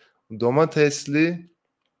Turkish. Domatesli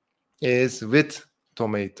is with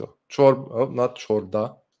tomato. Not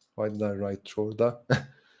çorba. Why did I write çorba?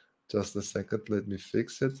 Just a second, let me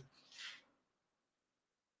fix it.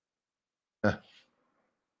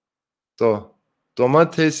 So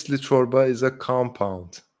domatesli çorba is a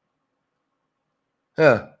compound.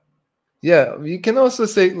 Yeah, you can also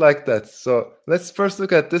say it like that. So let's first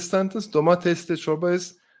look at this sentence. Domatesli çorba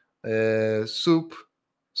is soup,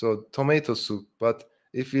 so tomato soup. But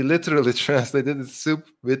if you literally translate it, it's soup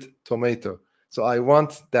with tomato. So I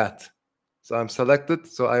want that. So I'm selected.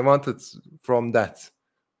 So I want it from that.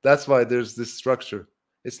 That's why there's this structure.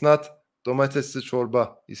 It's not domatesli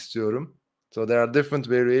çorba istiyorum. So there are different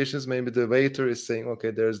variations. Maybe the waiter is saying,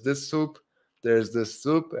 okay, there's this soup,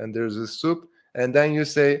 and there's this soup. And then you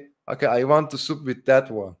say, okay, I want the soup with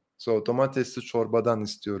that one. So domatesli çorbadan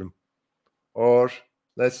istiyorum. Or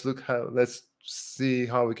let's see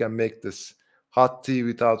how we can make this hot tea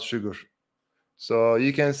without sugar. So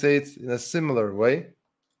you can say it in a similar way.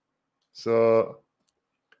 So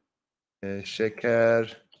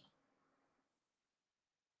şeker,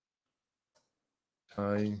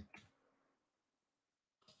 çay.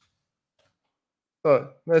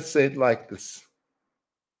 So let's say it like this.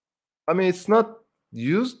 I mean, it's not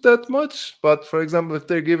used that much, but for example, if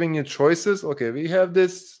they're giving you choices, okay, we have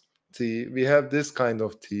this tea, we have this kind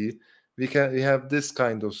of tea, we have this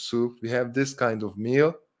kind of soup, we have this kind of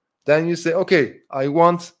meal. Then you say, okay, I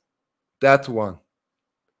want that one.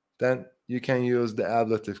 Then you can use the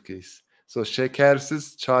ablative case. So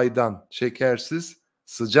şekersiz çaydan, şekersiz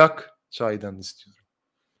sıcak çaydan istiyorum.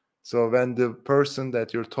 So when the person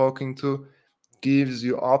that you're talking to gives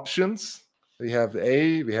you options, we have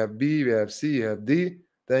A, we have B, we have C, we have D,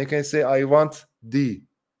 then you can say, I want D.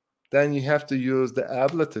 Then you have to use the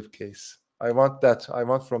ablative case. I want that, I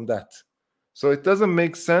want from that. So it doesn't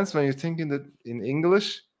make sense when you think in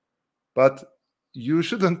English, but you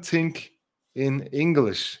shouldn't think in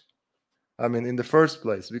English. I mean, in the first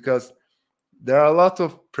place, because there are a lot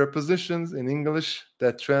of prepositions in English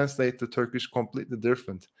that translate to Turkish completely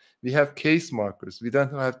different. We have case markers. We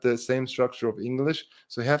don't have the same structure of English,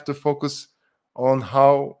 so you have to focus on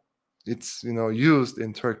how it's used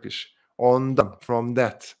in Turkish. Ondan, from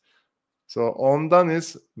that. So ondan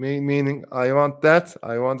is meaning I want that,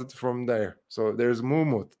 I want it from there. So there's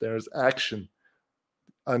movement, there's action.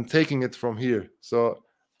 I'm taking it from here. So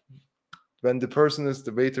when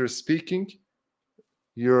the waiter is speaking,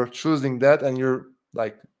 you're choosing that and you're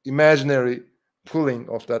like imaginary pulling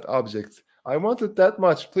of that object. I want it that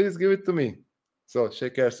much. Please give it to me. So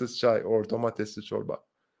şekersiz çay or domatesli çorba.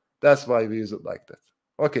 That's why we use it like that.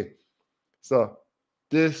 Okay. So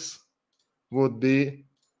this would be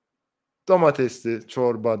domatesli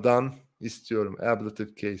çorbadan istiyorum.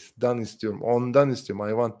 Ablative case. Dan istiyorum. Ondan istiyorum.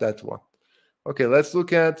 I want that one. Okay, let's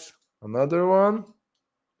look at another one.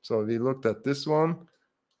 So we looked at this one.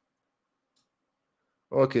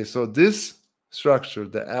 Okay, so this structure,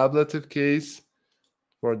 the ablative case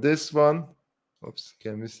for this one, oops,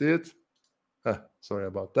 can we see it? Sorry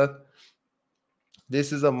about that.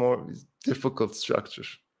 This is a more difficult structure.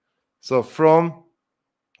 So from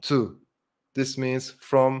to, this means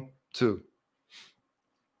from to.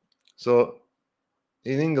 So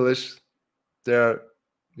in English,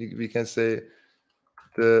 we can say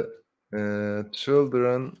the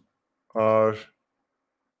children are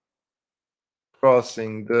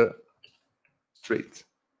crossing the street,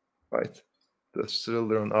 right? The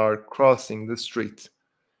children are crossing the street.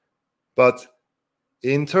 But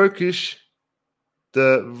in Turkish,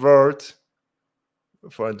 the verb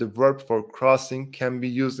for crossing can be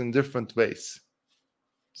used in different ways.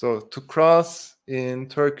 So to cross in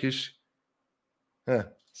Turkish,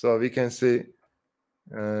 so we can say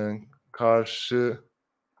karşıya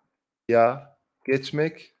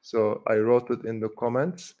geçmek. So I wrote it in the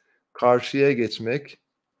comments. Karşıya geçmek.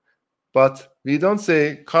 But we don't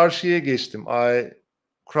say karşıya geçtim. I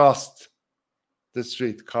crossed the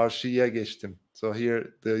street. Karşıya geçtim. So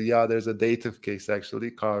here, there's a dative case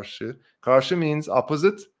actually. Karşı. Karşı means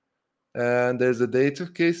opposite. And there's a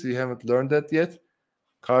dative case. We haven't learned that yet.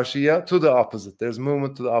 Karşıya, to the opposite. There's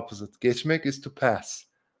movement to the opposite. Geçmek is to pass.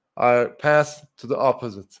 I pass to the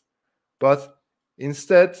opposite. But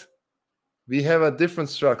instead, we have a different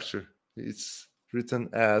structure. It's written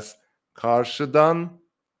as karşıdan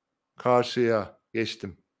karşıya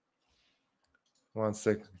geçtim. One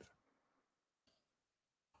second.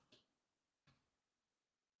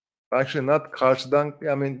 Actually, not karşıdan.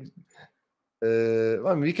 I mean,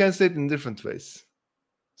 we can say it in different ways.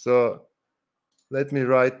 So let me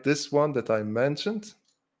write this one that I mentioned.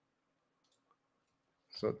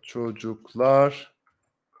 So çocuklar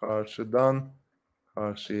karşıdan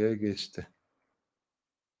karşıya geçti.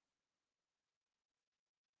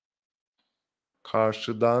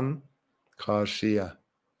 Karşıdan karşıya.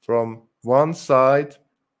 From one side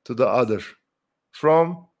to the other.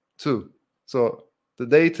 From to. So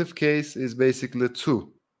the dative case is basically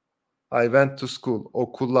to. I went to school.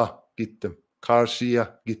 Okula gittim.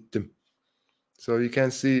 Karşıya gittim. So you can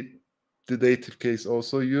see the dative case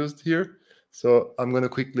also used here. So I'm going to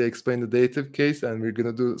quickly explain the dative case and we're going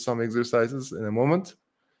to do some exercises in a moment.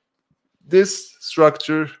 This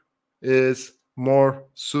structure is more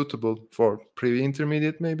suitable for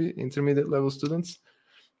pre-intermediate, maybe intermediate level students.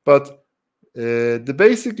 But The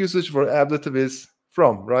basic usage for ablative is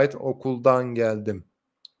from, right? Okuldan geldim.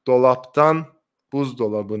 Dolaptan,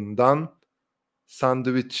 buzdolabından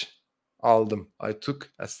sandviç aldım. I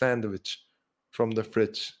took a sandwich from the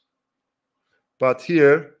fridge. But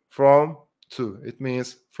here, from to, it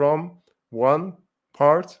means from one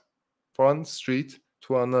part, one street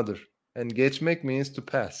to another. And geçmek means to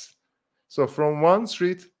pass. So from one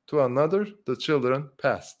street to another, the children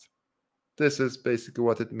passed. This is basically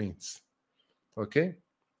what it means. Okay?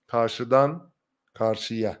 Karşıdan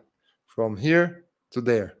karşıya. From here to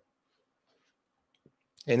there.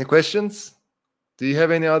 Any questions? Do you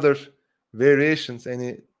have any other variations,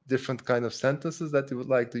 any different kind of sentences that you would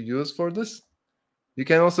like to use for this? You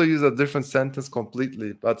can also use a different sentence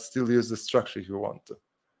completely, but still use the structure if you want to.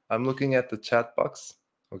 I'm looking at the chat box.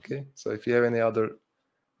 Okay, so if you have any other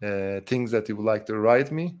things that you would like to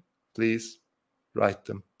write me, please write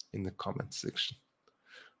them in the comment section.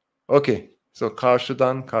 Okay, so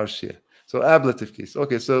karşıdan karşıya. So ablative case.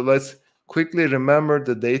 Okay, so let's quickly remember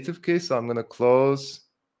the dative case. So I'm going to close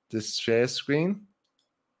this share screen.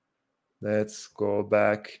 Let's go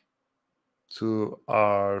back to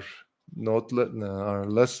our our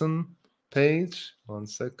lesson page. 1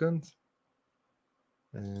 second.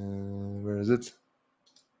 Where is it?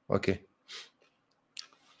 Okay.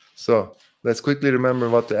 So let's quickly remember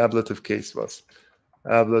what the ablative case was.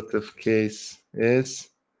 Ablative case is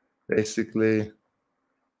basically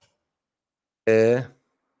a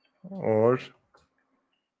or.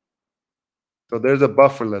 So there's a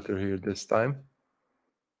buffer letter here this time.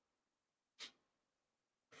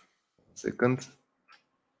 Second.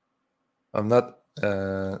 I'm not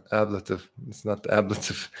ablative. It's not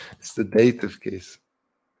ablative. It's the dative case.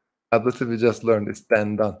 Ablative we just learned is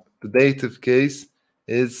then done. The dative case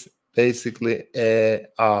is basically a.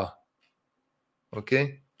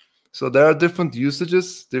 Okay? So there are different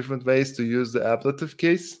usages, different ways to use the ablative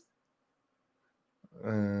case.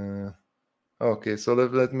 Okay, so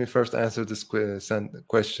let me first answer this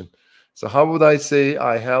question. So how would I say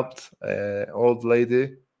I helped an old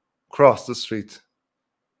lady cross the street?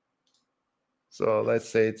 So let's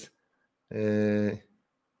say it.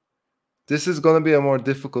 This is going to be a more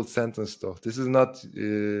difficult sentence though. This is not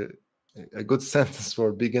a good sentence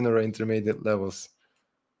for beginner or intermediate levels.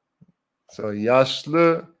 So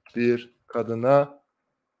yaşlı bir kadına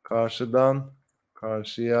karşıdan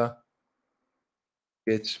karşıya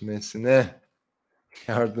geçmesine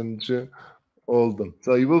yardımcı oldum.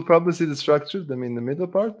 So you will probably see the structure, them in the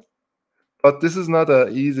middle part. But this is not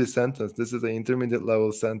an easy sentence. This is an intermediate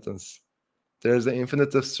level sentence. There's an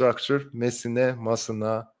infinitive structure, mesine,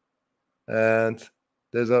 masına, and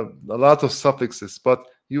there's a lot of suffixes. But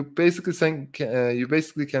you basically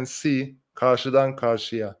can see karşıdan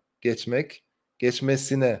karşıya geçmek,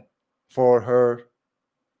 geçmesine, for her.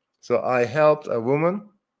 So I helped a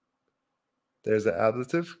woman. There's an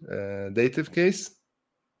ablative, dative case.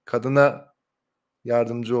 Kadına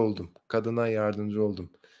yardımcı oldum. Kadına yardımcı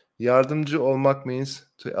oldum. Yardımcı olmak means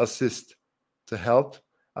to assist, to help.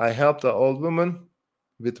 I helped an old woman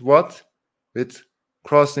with what? With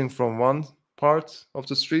crossing from one part of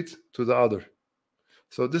the street to the other.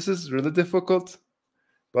 So this is really difficult,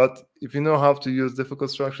 but if you know how to use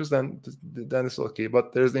difficult structures, then it's okay.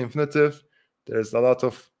 But there's the infinitive, there's a lot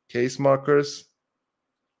of case markers,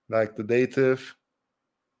 like the dative,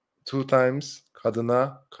 2 times,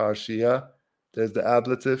 kadına, karşıya. There's the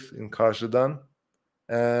ablative in karşıdan,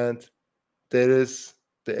 and there is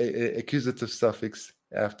the accusative suffix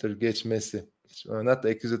after geçmesi. Not the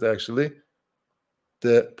accusative actually,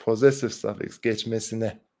 the possessive suffix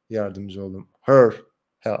geçmesine yardımcı oldum. Her,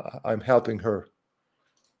 I'm helping her.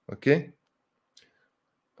 Okay?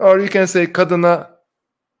 Or you can say kadına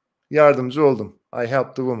yardımcı oldum. I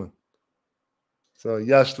helped the woman. So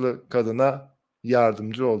yaşlı kadına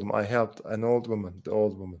yardımcı oldum. I helped an old woman, the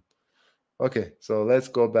old woman. Okay, so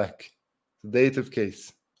let's go back. The dative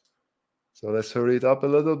case. So let's hurry it up a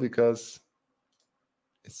little because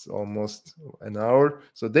it's almost an hour.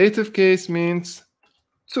 So dative case means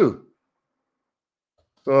to.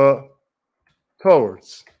 So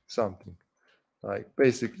towards something. Like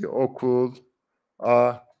basically okul,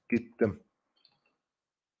 gittim.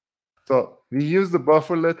 So we use the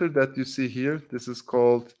buffer letter that you see here. This is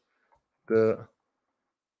called the,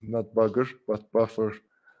 not bugger, but buffer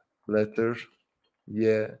letter.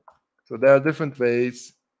 Yeah. So there are different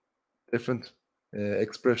ways, different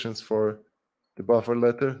expressions for the buffer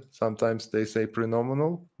letter. Sometimes they say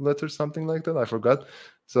pronominal letter, something like that. I forgot.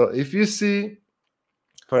 So if you see,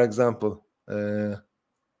 for example,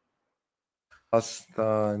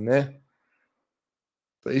 hastane.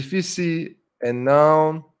 So if you see a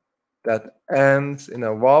noun that ends in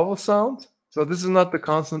a vowel sound, So this is not the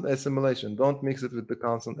constant assimilation. Don't mix it with the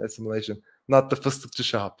constant assimilation. Not the fıstıkçı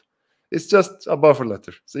shop. It's just a buffer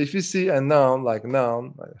letter. So if you see a noun, like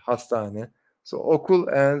hastane, so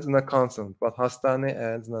okul ends in a consonant, but hastane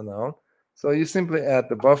ends in a noun. So you simply add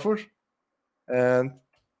the buffer and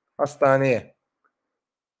hastaneye.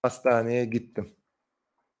 Hastaneye gittim.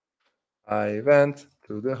 I went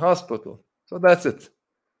to the hospital. So that's it.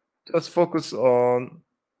 Just focus on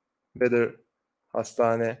whether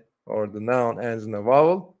hastane or the noun ends in a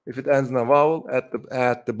vowel. If it ends in a vowel,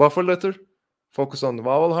 add the buffer letter. Focus on the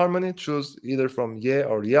vowel harmony. Choose either from ye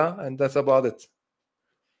or ya, and that's about it.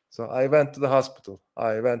 So I went to the hospital.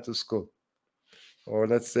 I went to school. Or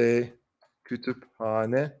let's say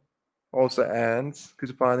kütüphane also ends.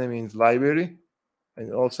 Kütüphane means library, and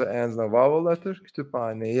it also ends in a vowel letter.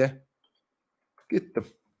 Kütüphaneye gittim.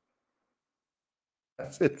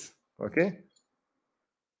 That's it. Okay.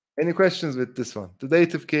 Any questions with this one? The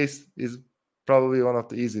dative case is probably one of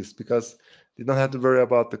the easiest because you don't have to worry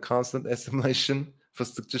about the constant assimilation,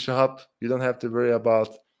 fıstıkçı shahap. You don't have to worry about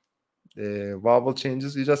vowel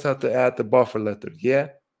changes. You just have to add the buffer letter, yeah,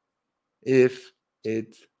 if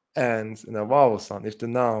it ends in a vowel sound, if the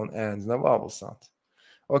noun ends in a vowel sound.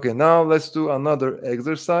 Okay, now let's do another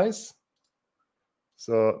exercise.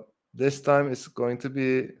 So this time it's going to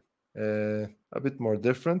be a bit more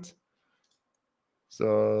different.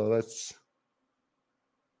 So let's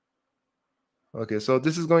okay, so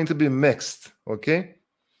this is going to be mixed, okay?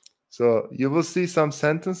 So you will see some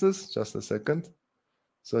sentences, just a second.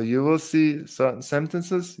 So you will see some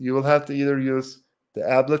sentences, you will have to either use the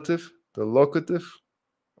ablative, the locative,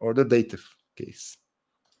 or the dative case.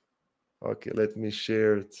 Okay, let me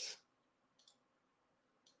share it.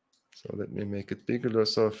 So let me make it bigger.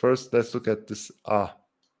 So first, let's look at this ah.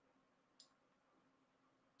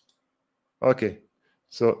 Okay,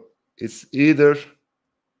 so it's either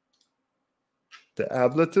the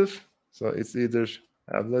ablative, so it's either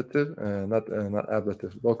ablative, not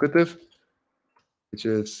ablative, locative, which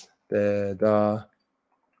is the, da,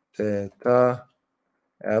 ta,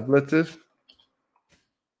 ablative,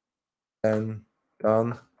 and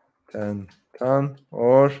dan, tan,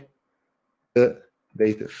 or the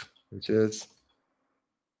dative, which is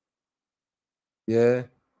yeah,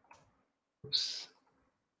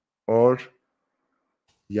 or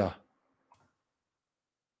ya.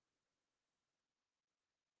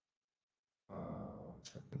 One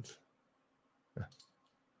second.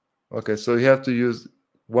 Okay, so you have to use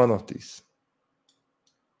one of these.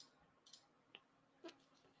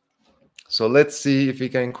 So let's see if we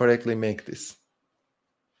can correctly make this.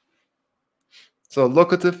 So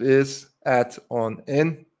locative is at, on,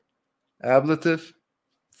 in, ablative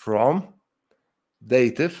from,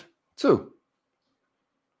 dative to.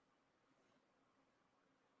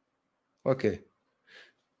 Okay.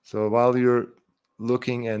 So while you're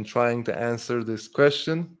looking and trying to answer these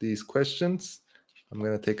questions, I'm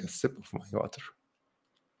going to take a sip of my water.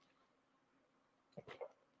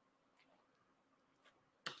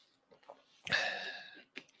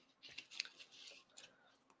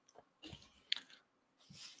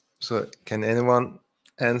 So can anyone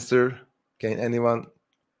answer? Can anyone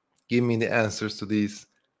give me the answers to these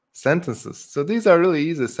sentences? So these are really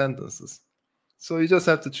easy sentences. So you just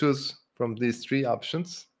have to choose from these three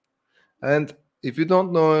options. And if you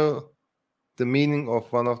don't know the meaning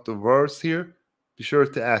of one of the words here, be sure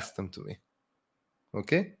to ask them to me.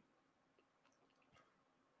 Okay?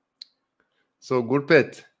 So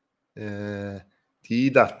Gurpet,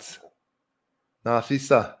 Tidat,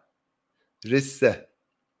 Nafisa, Risse,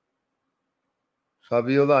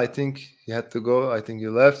 Fabiola, I think you had to go. I think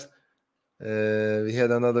you left. We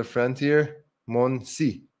had another friend here,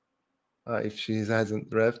 Monsi, if she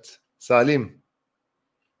hasn't left. Salim,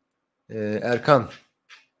 Erkan.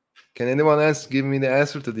 Can anyone else give me the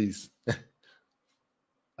answer to these?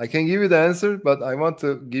 I can give you the answer, but I want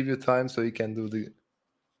to give you time so you can do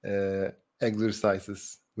the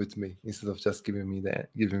exercises with me instead of just giving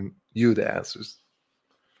you the answers.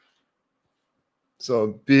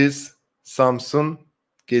 So biz Samsun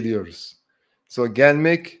geliyoruz. So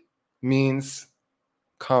gelmek means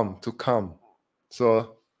come, to come.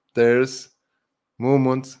 So there's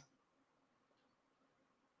movement.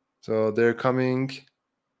 So they're coming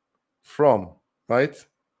from, right?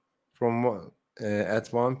 From at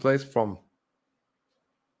one place from.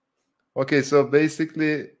 Okay, so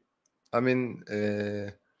basically, I mean,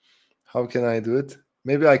 how can I do it?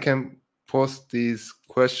 Maybe I can post these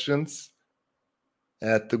questions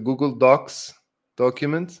at the Google Docs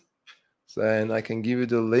document. So, and I can give you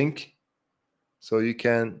the link so you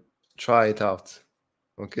can try it out.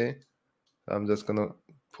 Okay, I'm just gonna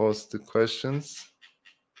post the questions.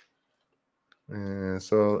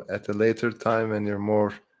 So at a later time when you're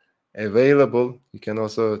more available, you can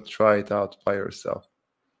also try it out by yourself.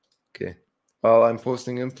 Okay. While I'm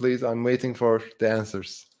posting in, please, I'm waiting for the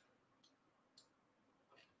answers.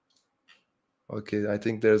 Okay, I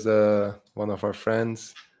think there's one of our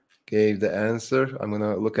friends gave the answer. I'm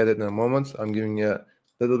gonna look at it in a moment. I'm giving you a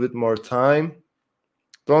little bit more time.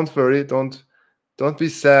 Don't worry, don't be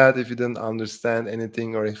sad if you didn't understand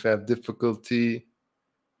anything or if you have difficulty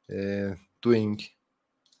doing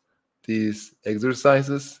these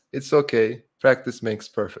exercises. It's okay. Practice makes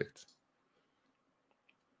perfect.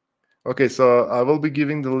 Okay, so I will be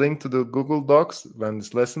giving the link to the Google Docs when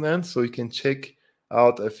this lesson ends, so you can check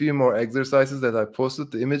out a few more exercises that I posted,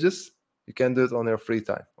 the images. You can do it on your free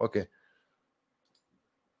time. Okay.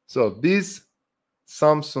 So biz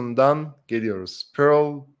Samsun'dan geliyoruz.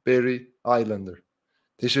 Pearl Berry Islander.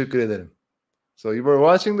 Teşekkür ederim. So you were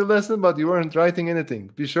watching the lesson, but you weren't writing anything.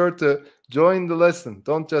 Be sure to join the lesson.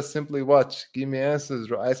 Don't just simply watch. Give me answers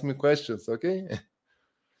or ask me questions, okay?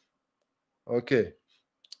 Okay.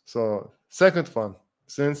 So second one.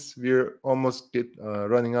 Since we're almost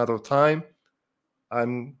running out of time,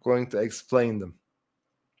 I'm going to explain them.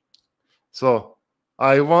 So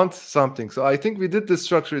I want something. So I think we did this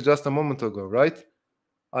structure just a moment ago, right?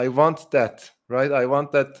 I want that, right? I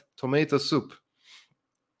want that tomato soup.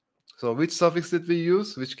 So which suffix did we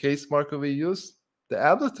use? Which case marker we use? The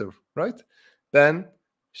ablative, right? Ben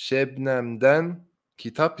Şebnem'den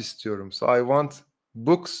kitap istiyorum. So I want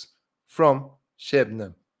books from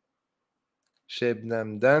Şebnem.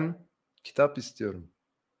 Şebnem'den kitap istiyorum.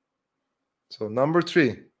 So number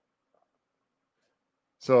 3.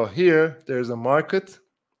 So here there's a market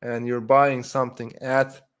and you're buying something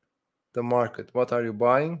at the market. What are you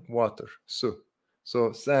buying? Water, su.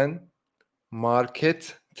 So sen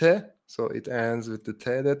markette, so it ends with the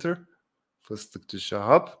T letter. Fıstıkçı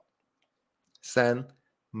Şahap. Sen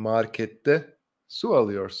markette su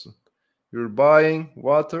alıyorsun. You're buying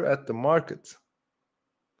water at the market.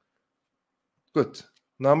 Good.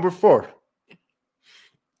 Number 4.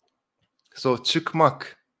 So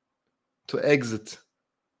çıkmak, to exit.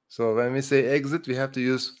 So when we say exit, we have to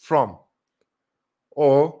use from.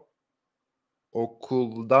 O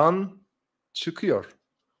okuldan çıkıyor.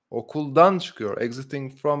 Okuldan çıkıyor,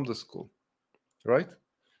 exiting from the school. Right?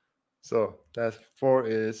 So that 4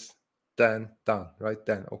 is dan, right?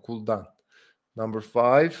 Dan, okuldan. Number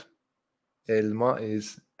 5, elma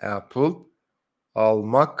is apple.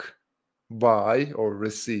 Almak, buy or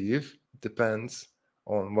receive, depends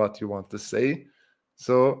on what you want to say.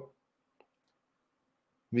 So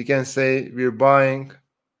we can say we're buying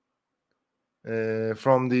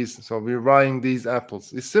from these. So we're buying these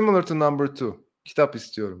apples. It's similar to number 2. Kitap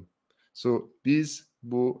istiyorum. So biz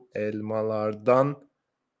bu elmalardan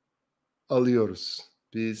alıyoruz.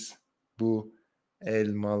 Biz bu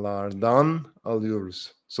elmalardan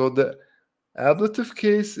alıyoruz. So the ablative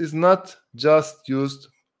case is not just used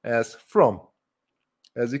as from.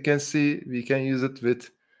 As you can see, we can use it with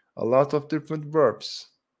a lot of different verbs.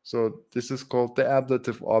 So this is called the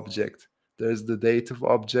ablative object. There's the dative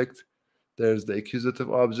object. There's the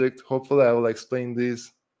accusative object. Hopefully, I will explain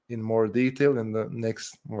these in more detail in the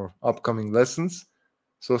next or upcoming lessons.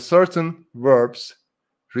 So certain verbs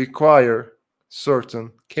require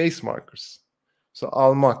certain case markers. So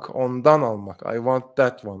almak, ondan almak. I want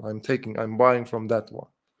that one. I'm buying from that one.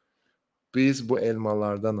 Biz bu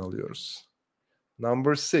elmalardan alıyoruz.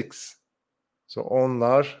 Number 6. So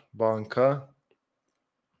onlar, banka.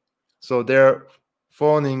 So they're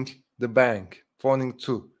phoning the bank, phoning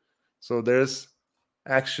to. So there's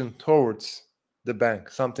action towards the bank,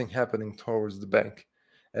 something happening towards the bank.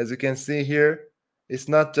 As you can see here, it's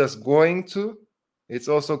not just going to, it's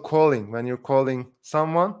also calling. When you're calling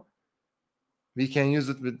someone, we can use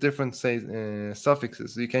it with different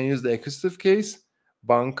suffixes. You can use the accusative case,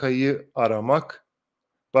 bankayı aramak.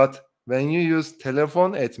 But when you use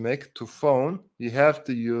telefon etmek, to phone, you have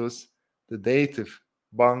to use the dative.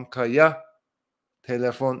 Bankaya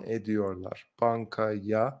telefon ediyorlar.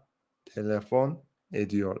 Bankaya telefon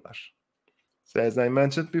ediyorlar. So as I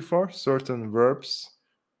mentioned before, certain verbs,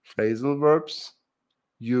 phrasal verbs,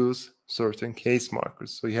 use certain case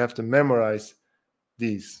markers. So you have to memorize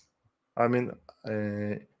these. I mean,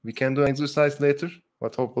 we can do an exercise later,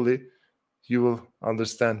 but hopefully you will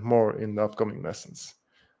understand more in the upcoming lessons.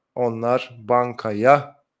 Onlar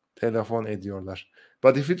bankaya telefon ediyorlar.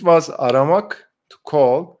 But if it was aramak, to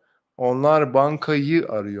call, onlar bankayı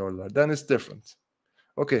arıyorlar. Then it's different.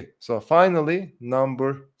 Okay, so finally,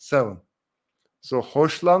 number 7. So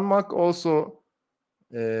hoşlanmak also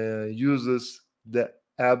uses the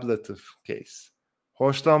ablative case.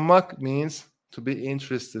 Hoşlanmak means to be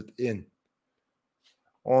interested in.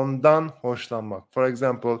 ondan hoşlanmak. For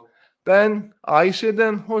example, ben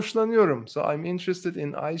Ayşe'den hoşlanıyorum. So I'm interested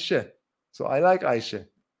in Ayşe. So I like Ayşe.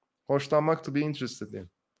 Hoşlanmak, to be interested in.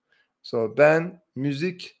 So ben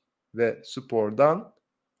müzik ve spordan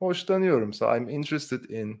hoşlanıyorum. So I'm interested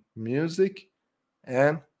in music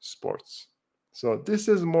and sports. So this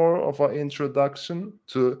is more of an introduction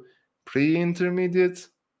to pre-intermediate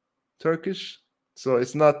Turkish. So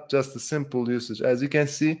it's not just a simple usage. As you can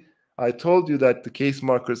see, I told you that the case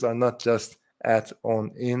markers are not just at,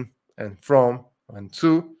 on, in, and from, and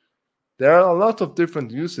to. There are a lot of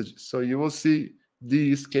different usages. So you will see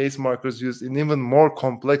these case markers used in even more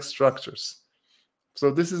complex structures.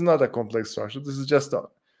 So this is not a complex structure. This is just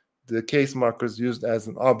the case markers used as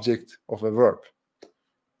an object of a verb.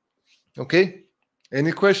 Okay?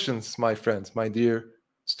 Any questions, my friends, my dear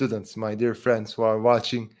students, my dear friends who are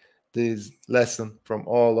watching this lesson from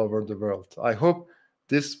all over the world? I hope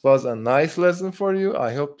this was a nice lesson for you.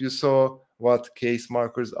 I hope you saw what case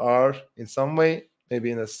markers are in some way,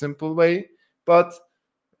 maybe in a simple way, but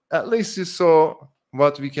at least you saw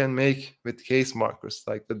what we can make with case markers,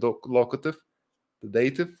 like the locative, the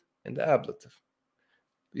dative, and the ablative.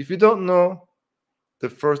 If you don't know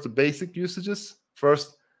the basic usages,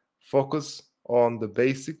 first focus on the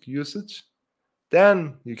basic usage,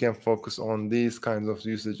 then you can focus on these kinds of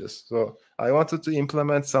usages. So I wanted to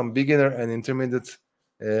implement some beginner and intermediate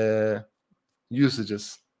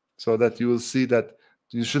usages so that you will see that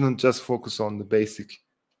you shouldn't just focus on the basic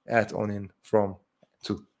at, on, in, from,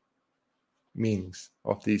 to meanings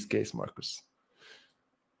of these case markers.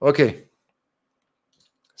 Okay,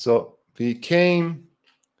 so we came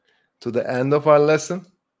to the end of our lesson.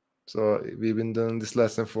 So we've been doing this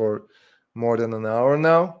lesson for more than an hour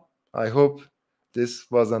now. I hope this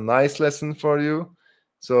was a nice lesson for you.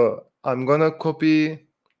 So I'm gonna copy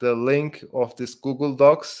the link of this Google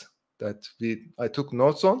Docs that I took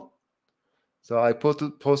notes on. So I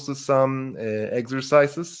posted some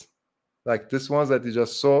exercises like this ones that you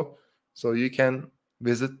just saw. So you can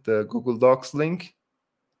visit the Google Docs link.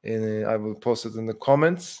 I will post it in the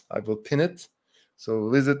comments. I will pin it. So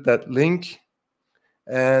visit that link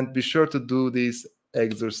and be sure to do these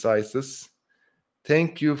exercises.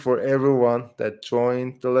 Thank you for everyone that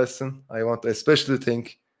joined the lesson. I want to especially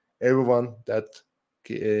thank everyone that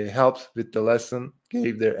helped with the lesson,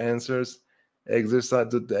 gave their answers, did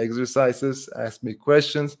the exercises, asked me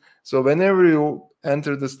questions. So whenever you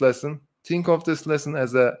enter this lesson, think of this lesson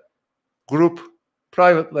as a group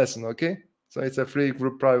private lesson, okay? So it's a free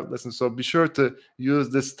group private lesson. So be sure to use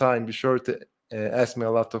this time. Be sure to ask me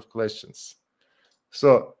a lot of questions.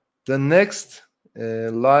 So the next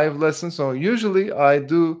live lesson. So usually I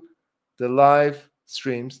do the live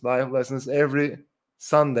streams, live lessons every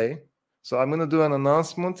Sunday. So I'm going to do an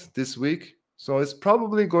announcement this week. So it's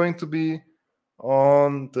probably going to be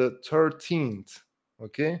on the 13th.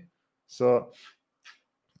 Okay. So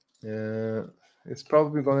it's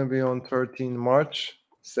probably going to be on 13 March,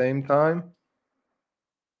 same time.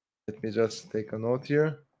 Let me just take a note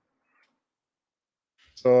here.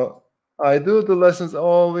 So I do the lessons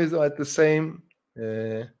always at the same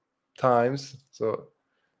times. So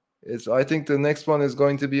I think the next one is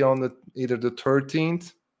going to be on either the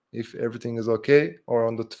 13th, if everything is okay, or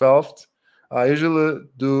on the 12th. I usually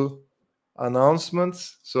do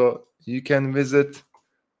announcements, so you can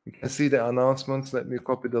see the announcements. Let me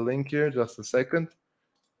copy the link here, just a second.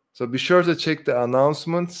 So be sure to check the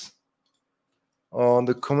announcements on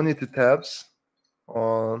the community tabs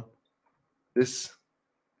on this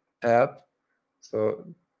tab. So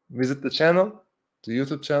visit the channel, the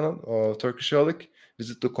YouTube channel or Turkisholic.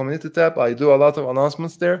 Visit the community tab. I do a lot of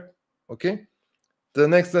announcements there. Okay. The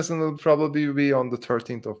next lesson will probably be on the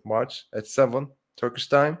 13th of March at 7 Turkish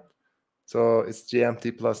time. So it's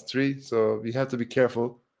GMT +3. So we have to be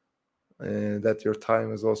careful that your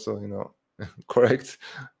time is also, correct.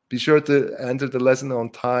 Be sure to enter the lesson on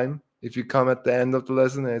time. If you come at the end of the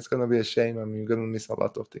lesson, it's going to be a shame. I mean, you're going to miss a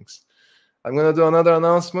lot of things. I'm going to do another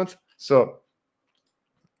announcement. So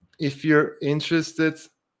if you're interested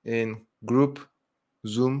in group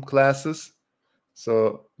Zoom classes,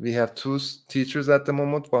 so we have two teachers at the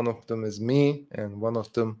moment. One of them is me, and one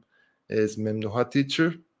of them is Memduha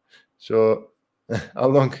teacher. So,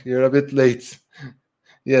 Along, you're a bit late.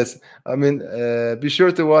 Yes, I mean, be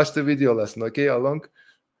sure to watch the video lesson, okay, Along?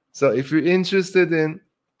 So if you're interested in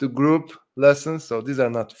the group lessons, so these are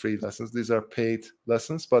not free lessons, these are paid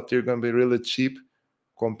lessons, but they're going to be really cheap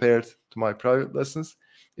compared to my private lessons.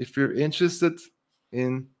 If you're interested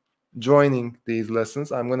in joining these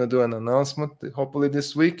lessons, I'm going to do an announcement hopefully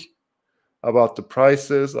this week about the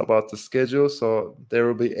prices, about the schedule. So there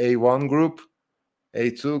will be A1 group,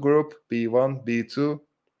 A2 group, B1, B2,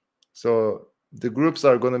 So the groups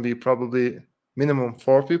are going to be probably minimum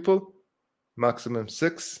 4 people, maximum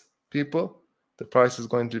 6 people. The price is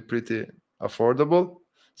going to be pretty affordable.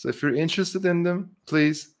 So if you're interested in them,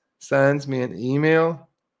 please send me an email.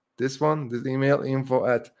 This email,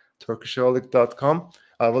 info@turkisholic.com.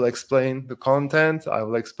 I will explain the content. I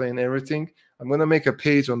will explain everything. I'm going to make a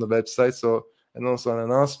page on the website, and also an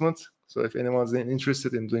announcement. So if anyone's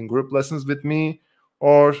interested in doing group lessons with me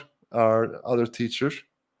or our other teacher,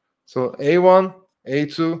 so A1,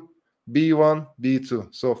 A2, B1,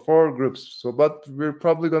 B2. So 4 groups. But we're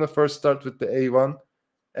probably going to first start with the A1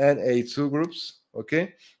 and A2 groups.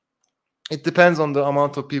 Okay. It depends on the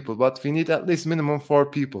amount of people, but we need at least minimum 4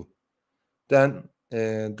 people. Then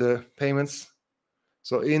the payments.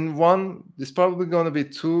 So in one, it's probably going to be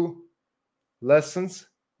 2 lessons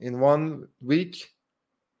in 1 week.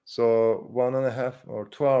 So 1.5 or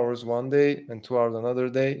 2 hours one day and 2 hours another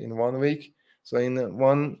day in 1 week. So in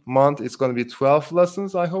 1 month, it's going to be 12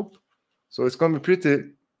 lessons, I hope. So it's going to be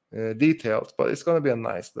pretty detailed, but it's going to be a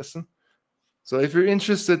nice lesson. So if you're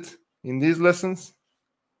interested in these lessons,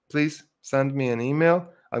 please send me an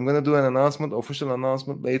email. I'm going to do an official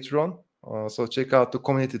announcement later on. So check out the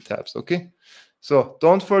community tabs, okay? So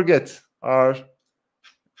don't forget, our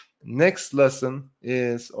next lesson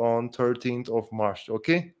is on 13th of March,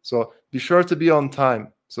 okay? So be sure to be on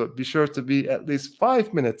time. So be sure to be at least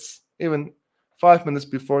 5 minutes, even 5 minutes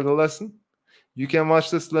before the lesson. You can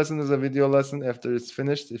watch this lesson as a video lesson after it's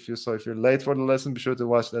finished. If you're late for the lesson, be sure to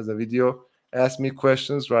watch it as a video. Ask me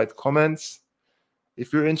questions, write comments.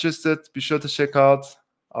 If you're interested, be sure to check out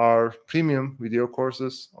our premium video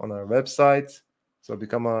courses on our website. So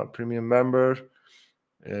become a premium member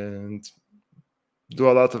and do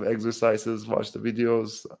a lot of exercises, watch the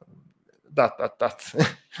videos, that.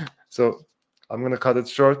 So I'm going to cut it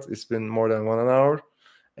short. It's been more than 1 hour.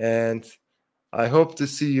 And I hope to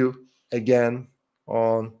see you again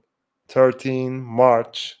on 13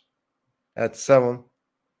 March at 7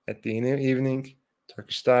 at the evening,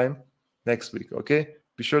 Turkish time, next week, okay?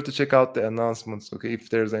 Be sure to check out the announcements, okay? If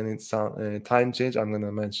there's any time change, I'm going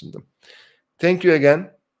to mention them. Thank you again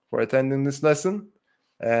for attending this lesson.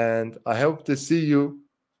 And I hope to see you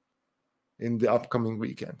in the upcoming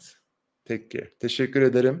weekend. Take care. Teşekkür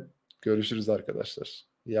ederim. Görüşürüz arkadaşlar.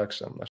 İyi akşamlar.